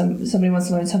technical or somebody wants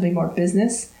to learn something more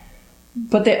business,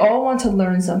 but they all want to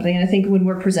learn something. And I think when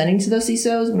we're presenting to those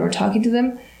CISOs, when we're talking to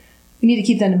them, we need to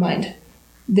keep that in mind.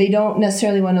 They don't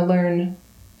necessarily want to learn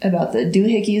about the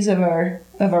doohickeys of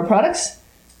our products,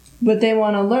 but they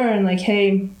want to learn, like,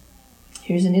 hey,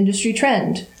 here's an industry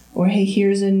trend, or hey,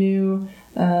 here's a new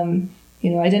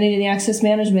identity and access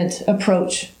management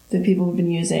approach that people have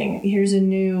been using. Here's a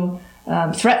new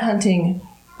threat hunting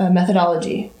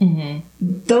methodology.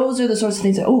 Those are the sorts of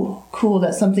things that, oh, cool,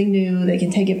 that's something new. They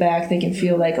can take it back. They can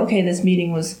feel like, okay, this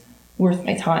meeting was worth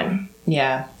my time.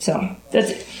 Yeah. So that's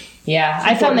it. Yeah,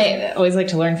 I found they always like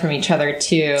to learn from each other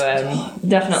too.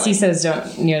 Definitely. CISOs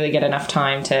don't nearly get enough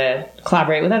time to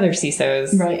collaborate with other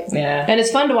CISOs. Right. Yeah. And it's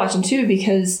fun to watch them too,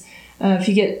 because if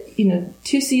you get,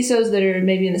 two CISOs that are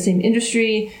maybe in the same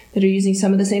industry that are using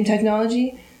some of the same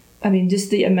technology, I mean, just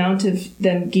the amount of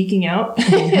them geeking out,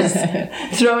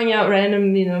 throwing out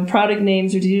random, product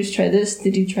names, or did you just try this?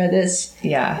 Did you try this?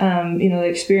 Yeah. The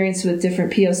experience with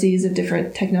different POCs of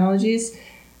different technologies.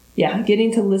 Yeah,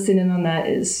 getting to listen in on that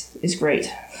is great.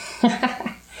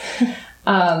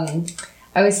 I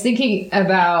was thinking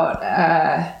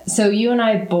about, so you and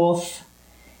I both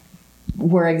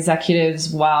were executives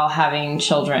while having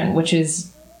children, which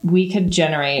is, we could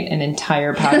generate an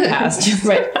entire podcast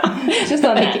just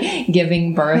on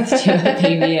giving birth to a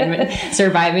baby and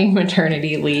surviving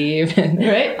maternity leave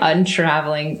and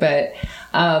traveling. But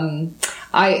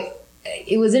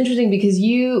it was interesting because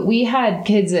we had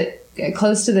kids at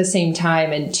close to the same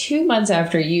time, and 2 months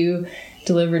after you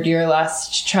delivered your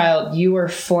last child, you were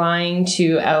flying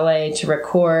to LA to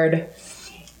record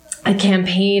a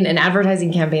campaign, an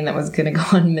advertising campaign that was going to go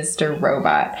on Mr.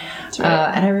 Robot. That's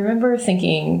right. And I remember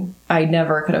thinking I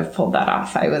never could have pulled that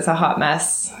off. I was a hot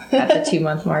mess at the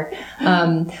 2-month mark.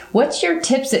 What's your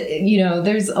tips?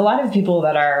 There's a lot of people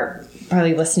that are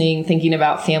probably listening, thinking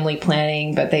about family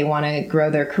planning, but they want to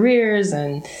grow their careers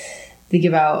and think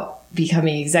about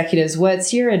becoming executives.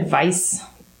 What's your advice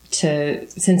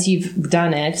since you've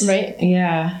done it? Right.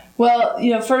 Yeah.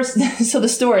 Well, first, so the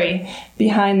story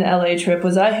behind the LA trip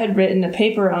was I had written a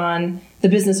paper on the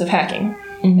business of hacking.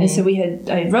 And so I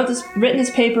had written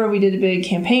this paper, we did a big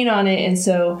campaign on it. And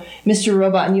so Mr.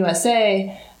 Robot in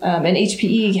USA and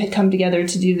HPE had come together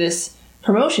to do this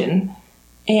promotion.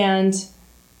 And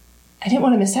I didn't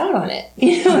want to miss out on it.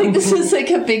 This was like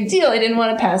a big deal. I didn't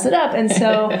want to pass it up. And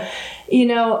so,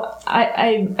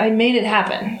 I made it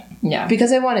happen. Yeah.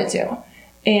 Because I wanted to.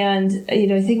 And,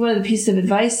 I think one of the pieces of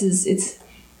advice is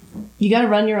you got to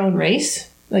run your own race.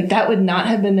 Like, that would not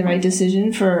have been the right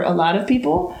decision for a lot of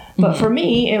people. But for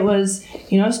me, it was,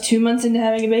 I was 2 months into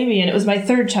having a baby, and it was my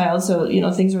third child. So,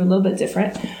 things were a little bit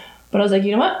different. But I was like,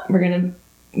 you know what? We're going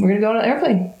to go on an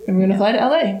airplane and we're going to fly to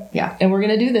LA. Yeah. And we're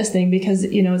going to do this thing because,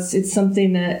 it's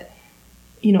something that,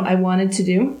 I wanted to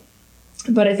do.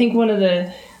 But I think one of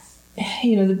the,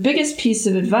 the biggest piece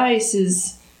of advice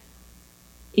is,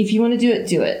 if you want to do it,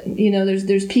 do it.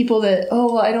 There's people that,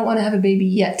 oh, well, I don't want to have a baby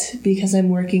yet because I'm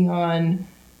working on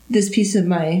this piece of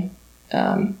my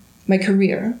my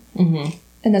career. And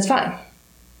that's fine.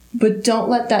 But don't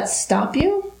let that stop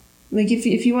you. Like,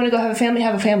 if you want to go have a family,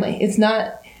 have a family. It's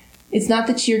not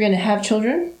that you're going to have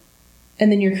children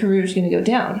and then your career is going to go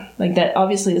down. Like, that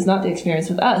obviously is not the experience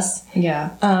with us. Yeah.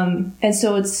 And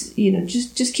so it's,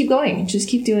 just keep going. Just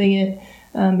keep doing it.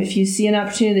 If you see an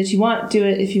opportunity that you want, do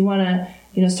it. If you want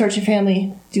to, start your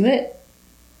family, do it.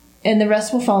 And the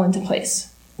rest will fall into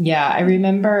place. Yeah, I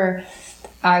remember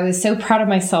I was so proud of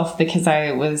myself because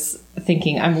I was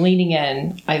thinking, I'm leaning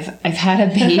in. I've had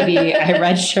a baby. I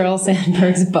read Sheryl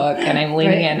Sandberg's book, and I'm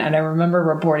leaning in. And I remember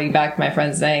reporting back to my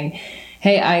friends saying,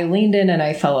 hey, I leaned in and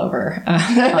I fell over. But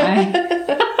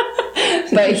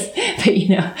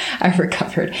I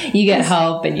recovered. You get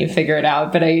help and you figure it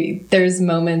out. But there's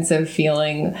moments of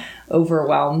feeling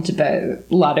overwhelmed, but a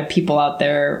lot of people out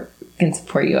there can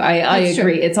support you. I agree.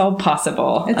 True. It's all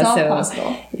possible. It's all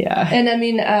possible. Yeah. And I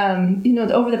mean,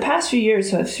 over the past few years,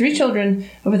 so I have 3 children.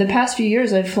 Over the past few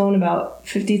years, I've flown about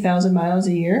 50,000 miles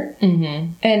a year.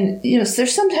 Mm-hmm. And,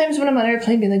 there's sometimes when I'm on an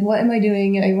airplane being like, what am I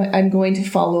doing? I'm going to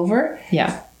fall over.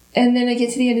 Yeah. And then I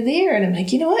get to the end of the year and I'm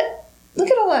like, you know what? Look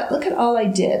at all that. Look at all I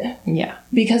did. Yeah.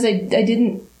 Because I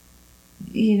didn't,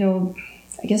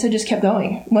 I guess I just kept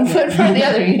going, one foot in front of the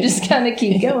other. You just kind of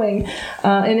keep going,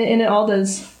 and it all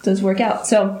does work out.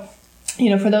 So,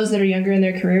 for those that are younger in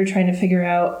their career, trying to figure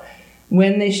out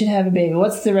when they should have a baby,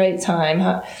 what's the right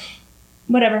time,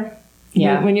 whatever.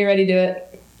 Yeah. When you're ready, do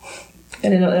it,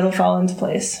 and it'll fall into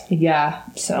place. Yeah.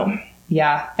 So.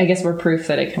 Yeah, I guess we're proof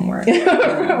that it can work.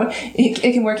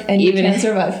 it can work, and you can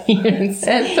survive, even in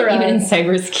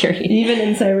cybersecurity. Even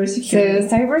in cybersecurity. So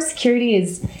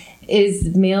cybersecurity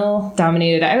is male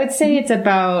dominated. I would say it's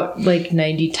about like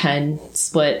 90-10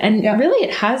 split, and really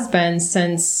it has been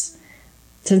since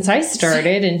I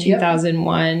started in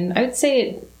 2001. Yep. I would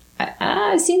say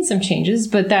I've seen some changes,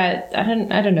 but that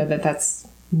I don't know that that's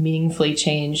meaningfully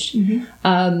changed.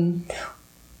 Mm-hmm.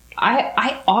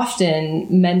 I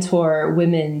often mentor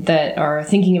women that are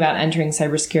thinking about entering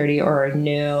cybersecurity or are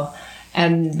new,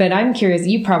 but I'm curious,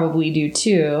 you probably do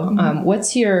too. Mm-hmm.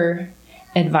 What's your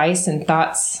advice and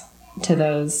thoughts to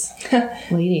those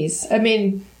ladies? I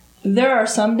mean, there are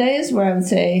some days where I would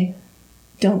say,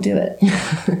 don't do it.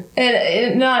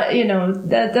 and not,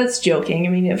 that's joking.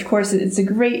 I mean, of course, it's a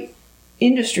great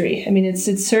industry. I mean,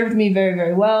 it's served me very,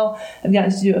 very well. I've gotten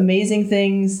to do amazing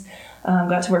things.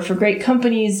 Got to work for great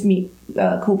companies, meet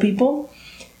cool people.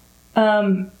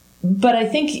 But I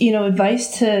think,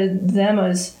 advice to them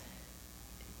is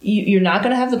you're not going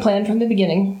to have the plan from the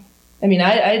beginning. I mean,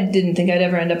 I didn't think I'd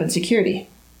ever end up in security,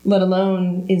 let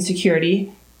alone in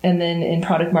security and then in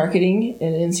product marketing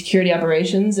and in security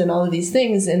operations and all of these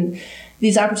things. And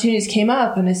these opportunities came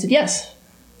up and I said, yes,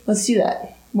 let's do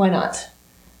that. Why not?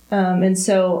 And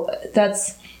so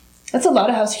that's a lot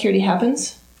of how security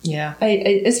happens. Yeah.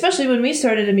 I especially when we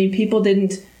started, I mean, people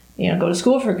didn't, go to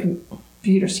school for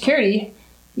computer security.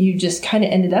 You just kind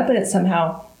of ended up in it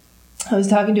somehow. I was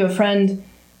talking to a friend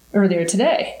earlier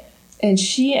today, and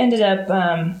she ended up,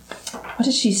 what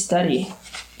did she study?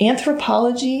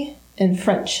 Anthropology and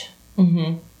French.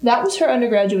 Mm-hmm. That was her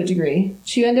undergraduate degree.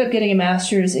 She ended up getting a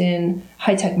master's in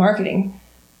high-tech marketing,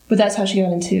 but that's how she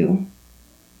got into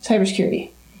cybersecurity.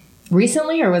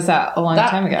 Recently, or was that a long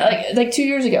time ago? Like 2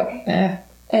 years ago. Yeah.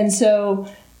 And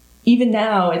so even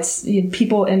now, it's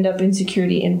people end up in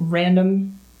security in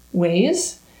random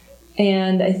ways.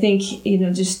 And I think,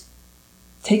 just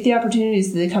take the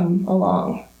opportunities that come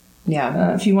along.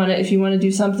 Yeah. If you want to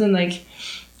do something like,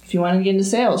 if you want to get into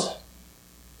sales,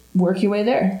 work your way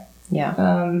there.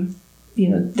 Yeah.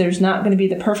 There's not going to be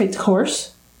the perfect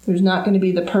course. There's not going to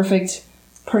be the perfect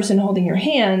person holding your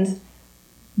hand.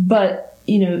 But,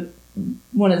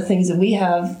 one of the things that we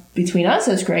have between us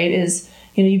that's great is,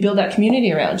 you build that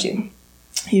community around you.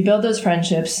 You build those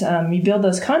friendships, you build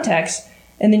those contacts,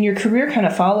 and then your career kind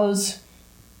of follows,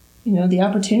 the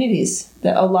opportunities.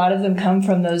 That a lot of them come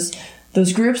from those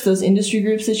groups, those industry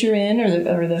groups that you're in,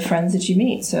 or the friends that you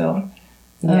meet. So,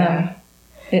 I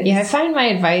find my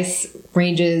advice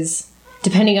ranges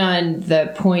depending on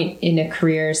the point in a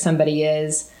career somebody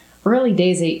is. Early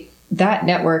days, that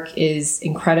network is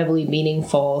incredibly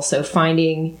meaningful. So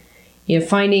finding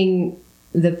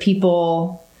the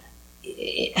people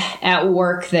at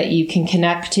work that you can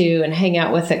connect to and hang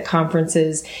out with at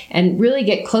conferences and really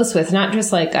get close with, not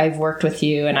just like I've worked with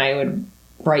you and I would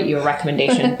write you a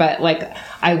recommendation, but like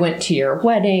I went to your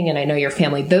wedding and I know your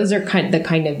family. Those are the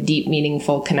kind of deep,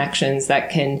 meaningful connections that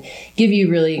can give you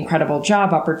really incredible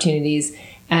job opportunities.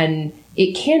 And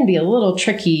it can be a little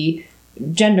tricky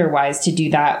gender-wise to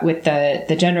do that with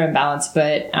the gender imbalance,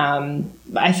 but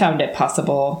I found it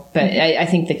possible. But I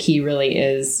think the key really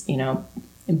is,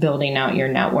 building out your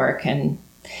network. And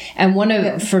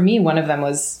for me, one of them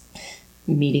was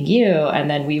meeting you, and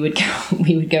then we would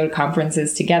go to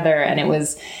conferences together, and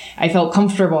I felt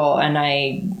comfortable, and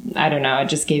I don't know, it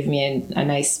just gave me a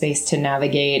nice space to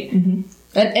navigate. Mm-hmm.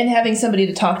 And having somebody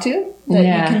to talk to that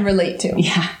you can relate to.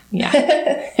 Yeah.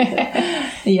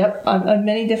 Yeah. Yep, on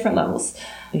many different levels.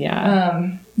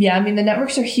 Yeah. Yeah, I mean, the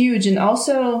networks are huge, and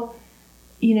also,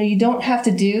 you know, you don't have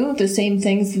to do the same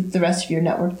things that the rest of your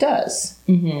network does.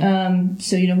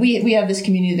 So, you know, we have this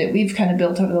community that we've kind of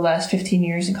built over the last 15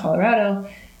 years in Colorado,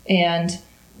 and,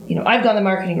 you know, I've gone the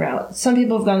marketing route. Some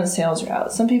people have gone the sales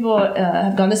route. Some people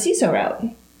have gone the CISO route.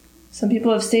 Some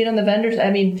people have stayed on the vendors. I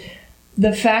mean,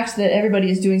 the fact that everybody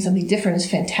is doing something different is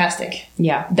fantastic.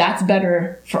 Yeah. That's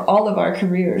better for all of our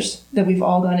careers, that we've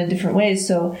all gone in different ways.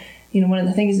 So, you know, one of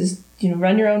the things is, you know,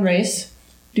 run your own race,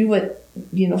 do what,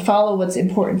 you know, follow what's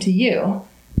important to you,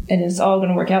 and it's all going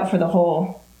to work out for the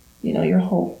whole, you know, your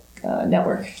whole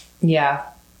network. Yeah.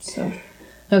 So,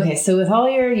 okay. So with all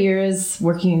your years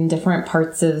working in different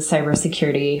parts of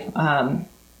cybersecurity,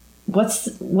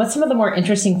 what's some of the more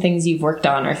interesting things you've worked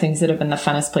on, or things that have been the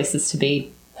funnest places to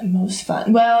be? the most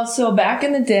fun. Well, so back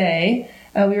in the day,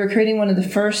 we were creating one of the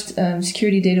first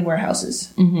security data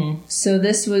warehouses. Mm-hmm. So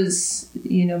this was,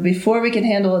 before we could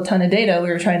handle a ton of data, we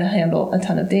were trying to handle a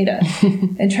ton of data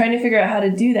and trying to figure out how to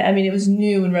do that. I mean, it was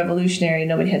new and revolutionary.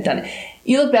 Nobody had done it.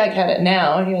 You look back at it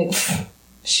now and you're like,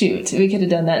 shoot, we could have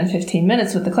done that in 15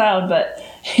 minutes with the cloud. But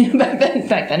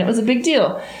back then it was a big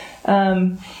deal.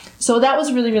 So that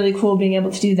was really, really cool being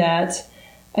able to do that.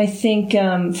 I think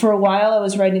for a while I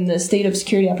was writing the State of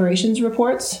Security Operations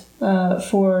reports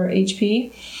for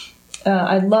HP.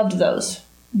 I loved those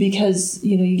because,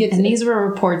 you get to... And these were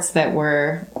reports that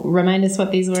were... Remind us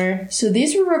what these were. So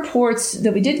these were reports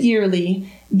that we did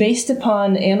yearly based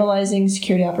upon analyzing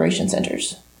security operations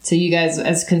centers. So you guys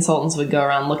as consultants would go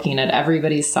around looking at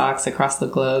everybody's SOCs across the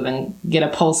globe and get a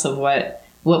pulse of what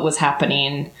was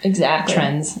happening. Exactly.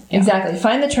 Trends. Yeah. Exactly.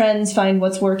 Find the trends, find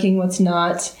what's working, what's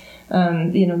not.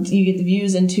 You get the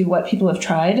views into what people have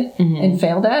tried and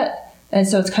failed at. And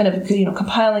so it's kind of,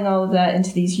 compiling all of that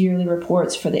into these yearly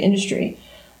reports for the industry.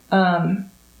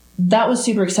 That was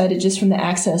super excited just from the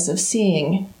access of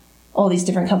seeing all these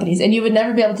different companies. And you would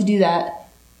never be able to do that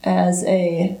as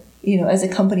a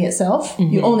company itself.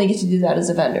 Mm-hmm. You only get to do that as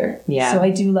a vendor. Yeah. So I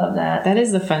do love that. That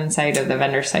is the fun side of the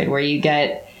vendor side, where you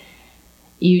get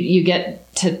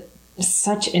to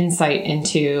such insight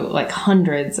into like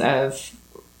hundreds of,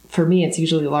 for me, it's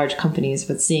usually large companies,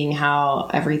 but seeing how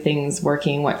everything's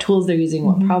working, what tools they're using,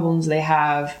 what problems they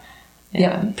have.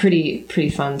 Yeah. Pretty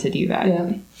fun to do that.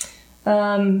 Yeah.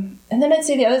 And then I'd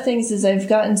say the other things is I've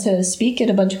gotten to speak at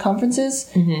a bunch of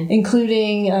conferences,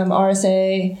 including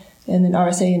RSA and then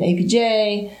RSA and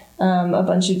APJ, a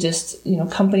bunch of just,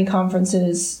 company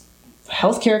conferences,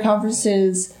 healthcare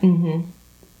conferences. Mm-hmm.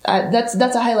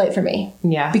 That's a highlight for me.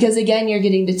 Yeah. Because again, you're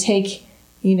getting to take,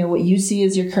 what you see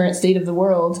as your current state of the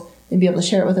world and be able to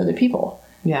share it with other people.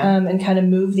 Yeah. And kind of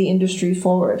move the industry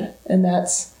forward. And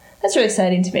that's really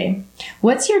exciting to me.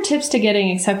 What's your tips to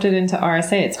getting accepted into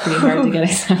RSA? It's pretty hard to get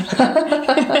accepted.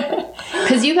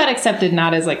 Because you got accepted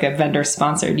not as like a vendor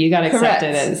sponsored. You got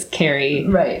accepted as Carrie.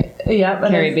 Right. Yeah.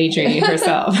 Carrie Maitre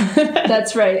herself.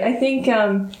 That's right. I think,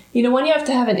 one, you have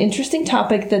to have an interesting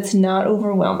topic that's not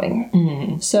overwhelming.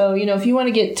 Mm-hmm. So, if you want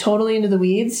to get totally into the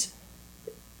weeds,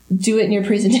 do it in your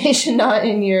presentation, not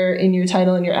in your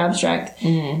title and your abstract.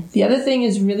 Mm-hmm. The other thing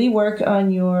is really work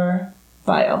on your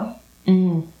bio.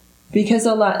 Mm-hmm. Because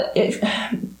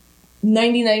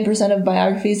 99% of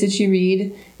biographies that you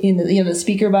read in the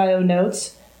speaker bio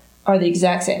notes are the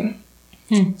exact same.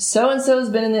 So-and-so has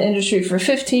been in the industry for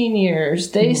 15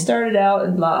 years. They started out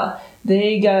in blah.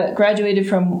 They graduated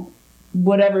from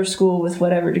whatever school with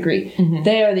whatever degree. Mm-hmm.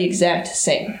 They are the exact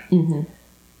same. Mm-hmm.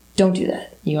 Don't do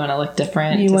that. You want to look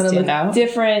different. You want to look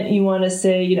different. You want to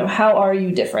say, how are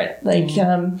you different? Like,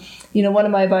 one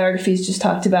of my biographies just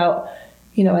talked about,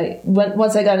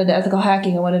 once I got into ethical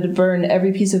hacking, I wanted to burn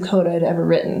every piece of code I'd ever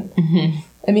written. Mm-hmm.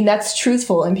 I mean, that's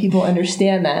truthful and people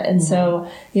understand that. And so,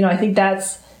 I think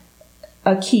that's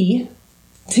a key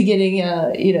to getting,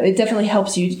 it definitely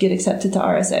helps you get accepted to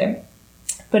RSA.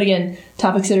 But again,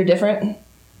 topics that are different.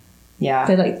 Yeah.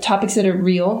 They're like topics that are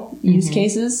real use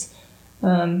cases.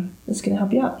 That's going to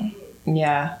help you out.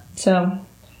 Yeah. So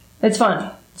it's fun.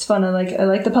 It's fun. I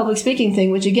like the public speaking thing,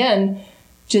 which again,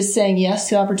 just saying yes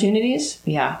to opportunities.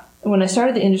 Yeah. When I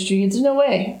started the industry, there's no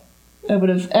way I would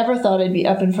have ever thought I'd be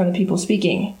up in front of people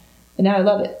speaking. And now I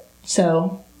love it.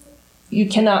 So you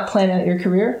cannot plan out your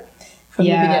career from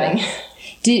the beginning.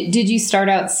 Did you start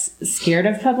out scared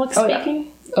of public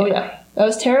speaking? Oh, yeah. I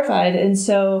was terrified. And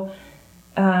so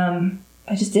I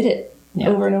just did it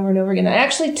over and over and over again. I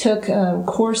actually took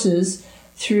courses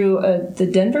through the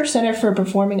Denver Center for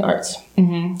Performing Arts.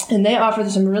 Mm-hmm. And they offer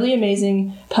some really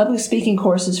amazing public speaking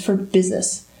courses for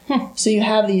business. So you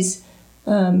have these,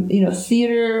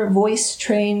 theater voice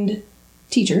trained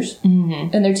teachers,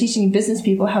 and they're teaching business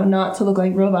people how not to look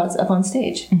like robots up on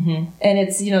stage. And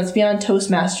it's, it's beyond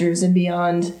Toastmasters and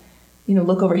beyond,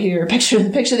 look over here, picture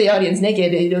the audience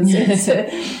naked.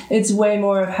 It's way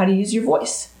more of how to use your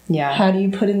voice. Yeah. How do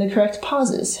you put in the correct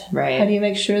pauses? Right. How do you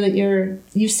make sure that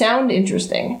you sound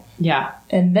interesting? Yeah.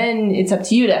 And then it's up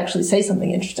to you to actually say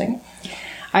something interesting.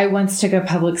 I once took a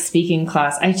public speaking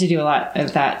class. I had to do a lot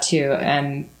of that too.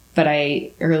 But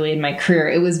early in my career,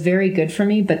 it was very good for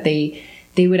me, but they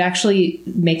would actually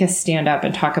make us stand up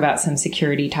and talk about some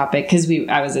security topic, because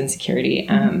I was in security,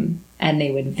 and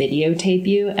they would videotape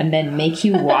you and then make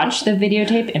you watch the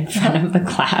videotape in front of the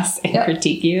class and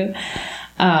critique you.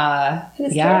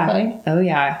 It's terrifying. Oh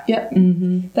yeah. Yep.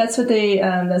 That's what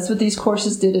that's what these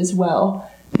courses did as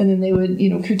well. And then they would,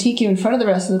 critique you in front of the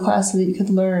rest of the class so that you could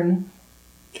learn.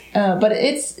 But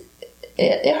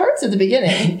it hurts at the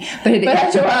beginning, but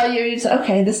after a while you're just,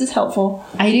 okay, this is helpful.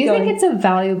 I do think it's a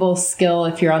valuable skill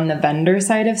if you're on the vendor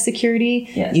side of security.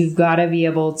 Yes. You've got to be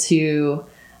able to,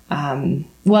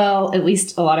 at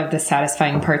least a lot of the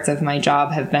satisfying parts of my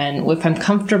job have been, if I'm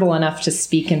comfortable enough to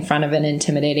speak in front of an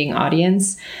intimidating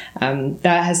audience,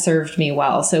 that has served me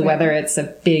well. So whether it's a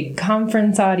big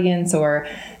conference audience or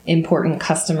important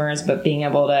customers, but being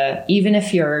able to, even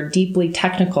if you're deeply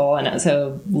technical and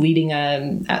so leading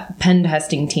a pen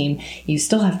testing team, you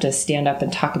still have to stand up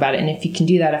and talk about it. And if you can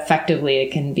do that effectively,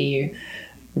 it can be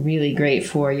really great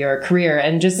for your career.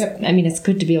 And just, it's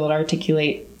good to be able to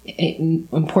articulate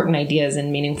important ideas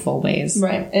in meaningful ways.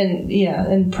 Right.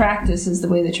 And practice is the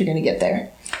way that you're going to get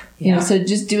there. So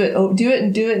just do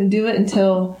it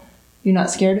until you're not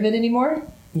scared of it anymore.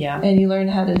 Yeah. And you learn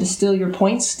how to distill your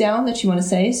points down that you want to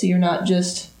say, so you're not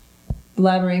just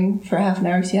blabbering for half an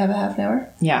hour because you have a half an hour.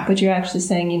 Yeah. But you're actually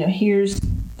saying, here's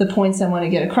the points I want to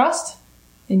get across,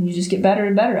 and you just get better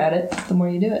and better at it the more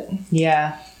you do it.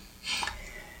 Yeah.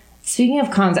 Speaking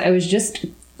of cons, I was just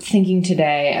thinking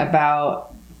today about,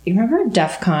 you remember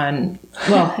DEF CON?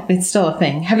 Well, it's still a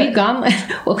thing. Have you gone?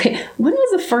 Okay, when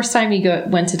was the first time you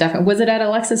went to DEF CON? Was it at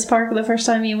Alexis Park the first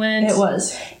time you went? It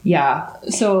was. Yeah.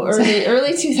 So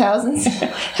early 2000s.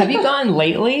 Have you gone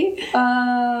lately?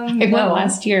 I went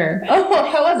last year.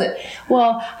 Oh, how was it?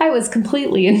 Well, I was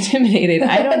completely intimidated.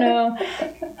 I don't know.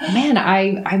 Man,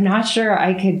 I'm not sure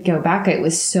I could go back. It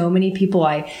was so many people.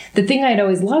 The thing I'd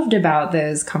always loved about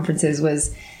those conferences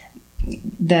was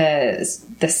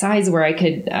the size where I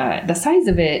could, the size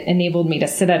of it enabled me to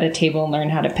sit at a table and learn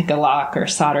how to pick a lock or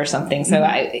solder something. So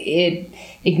it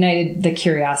ignited the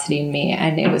curiosity in me,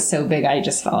 and it was so big I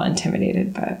just felt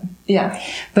intimidated. But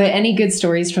any good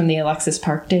stories from the Alexis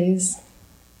Park days?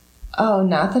 Oh,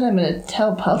 not that I'm going to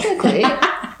tell publicly.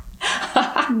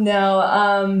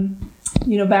 No,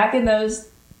 back in those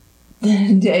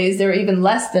days, there were even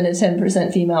less than a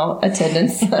 10% female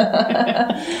attendance.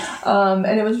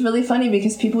 And it was really funny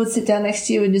because people would sit down next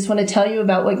to you and just want to tell you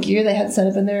about what gear they had set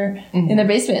up in their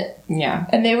basement. Yeah.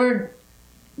 And they were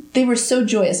so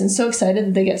joyous and so excited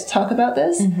that they get to talk about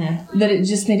this that it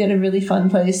just made it a really fun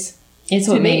place. It's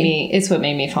what made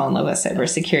me fall in love with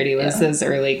cybersecurity was those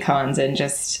early cons and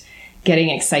just getting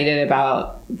excited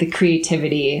about the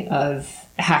creativity of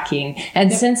hacking.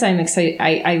 And since I'm excited,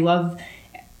 I love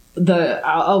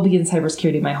I'll be in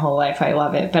cybersecurity my whole life. I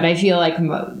love it. But I feel like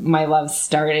my love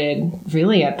started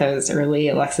really at those early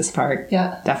Alexis Park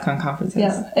DEF CON conferences.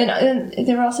 Yeah. And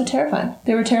they were also terrifying.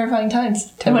 They were terrifying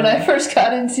times. Totally. And when I first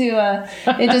got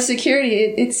into security,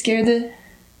 it scared the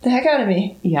heck out of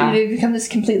me. Yeah. You become this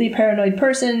completely paranoid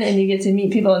person, and you get to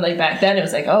meet people. And back then it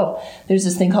was like, oh, there's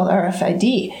this thing called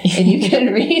RFID, and you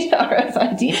can read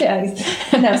RFID tags.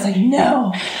 And I was like,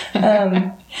 no.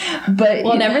 But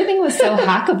and everything was so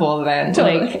hackable then.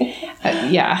 Totally.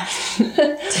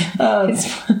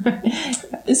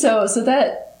 So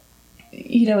that,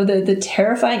 the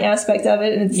terrifying aspect of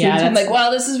it, and at the same time, like, wow,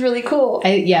 this is really cool.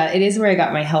 It is where I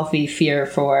got my healthy fear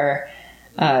for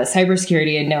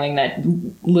cybersecurity, and knowing that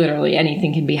literally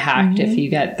anything can be hacked if you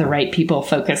get the right people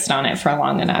focused on it for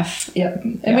long enough. Yep.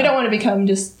 And we don't want to become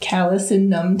just callous and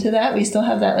numb to that. We still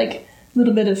have that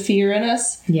little bit of fear in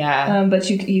us. Yeah. But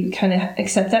you kind of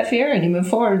accept that fear and you move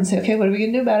forward and say, okay, what are we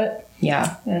going to do about it?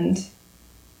 Yeah. And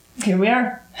here we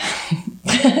are.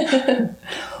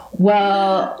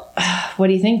 Well, what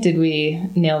do you think? Did we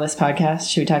nail this podcast?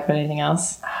 Should we talk about anything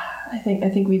else? I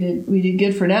think we did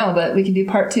good for now, but we can do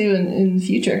part 2 in the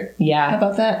future. Yeah. How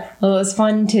about that? Well, it was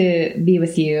fun to be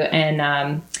with you, and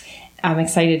I'm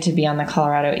excited to be on the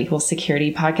Colorado Equals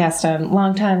Security podcast.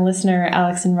 Longtime listener,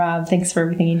 Alex and Rob, thanks for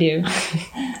everything you do.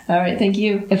 All right, thank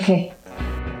you. Okay.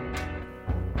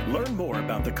 Learn more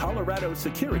about the the Colorado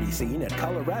security scene at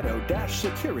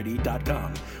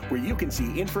colorado-security.com, where you can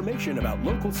see information about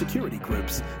local security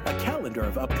groups, a calendar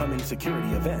of upcoming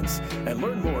security events, and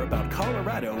learn more about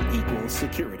Colorado equals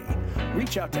security.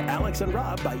 Reach out to Alex and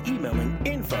Rob by emailing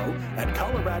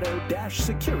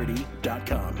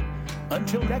info@colorado-security.com.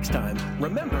 Until next time,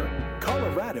 remember,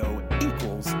 Colorado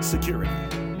equals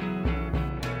security.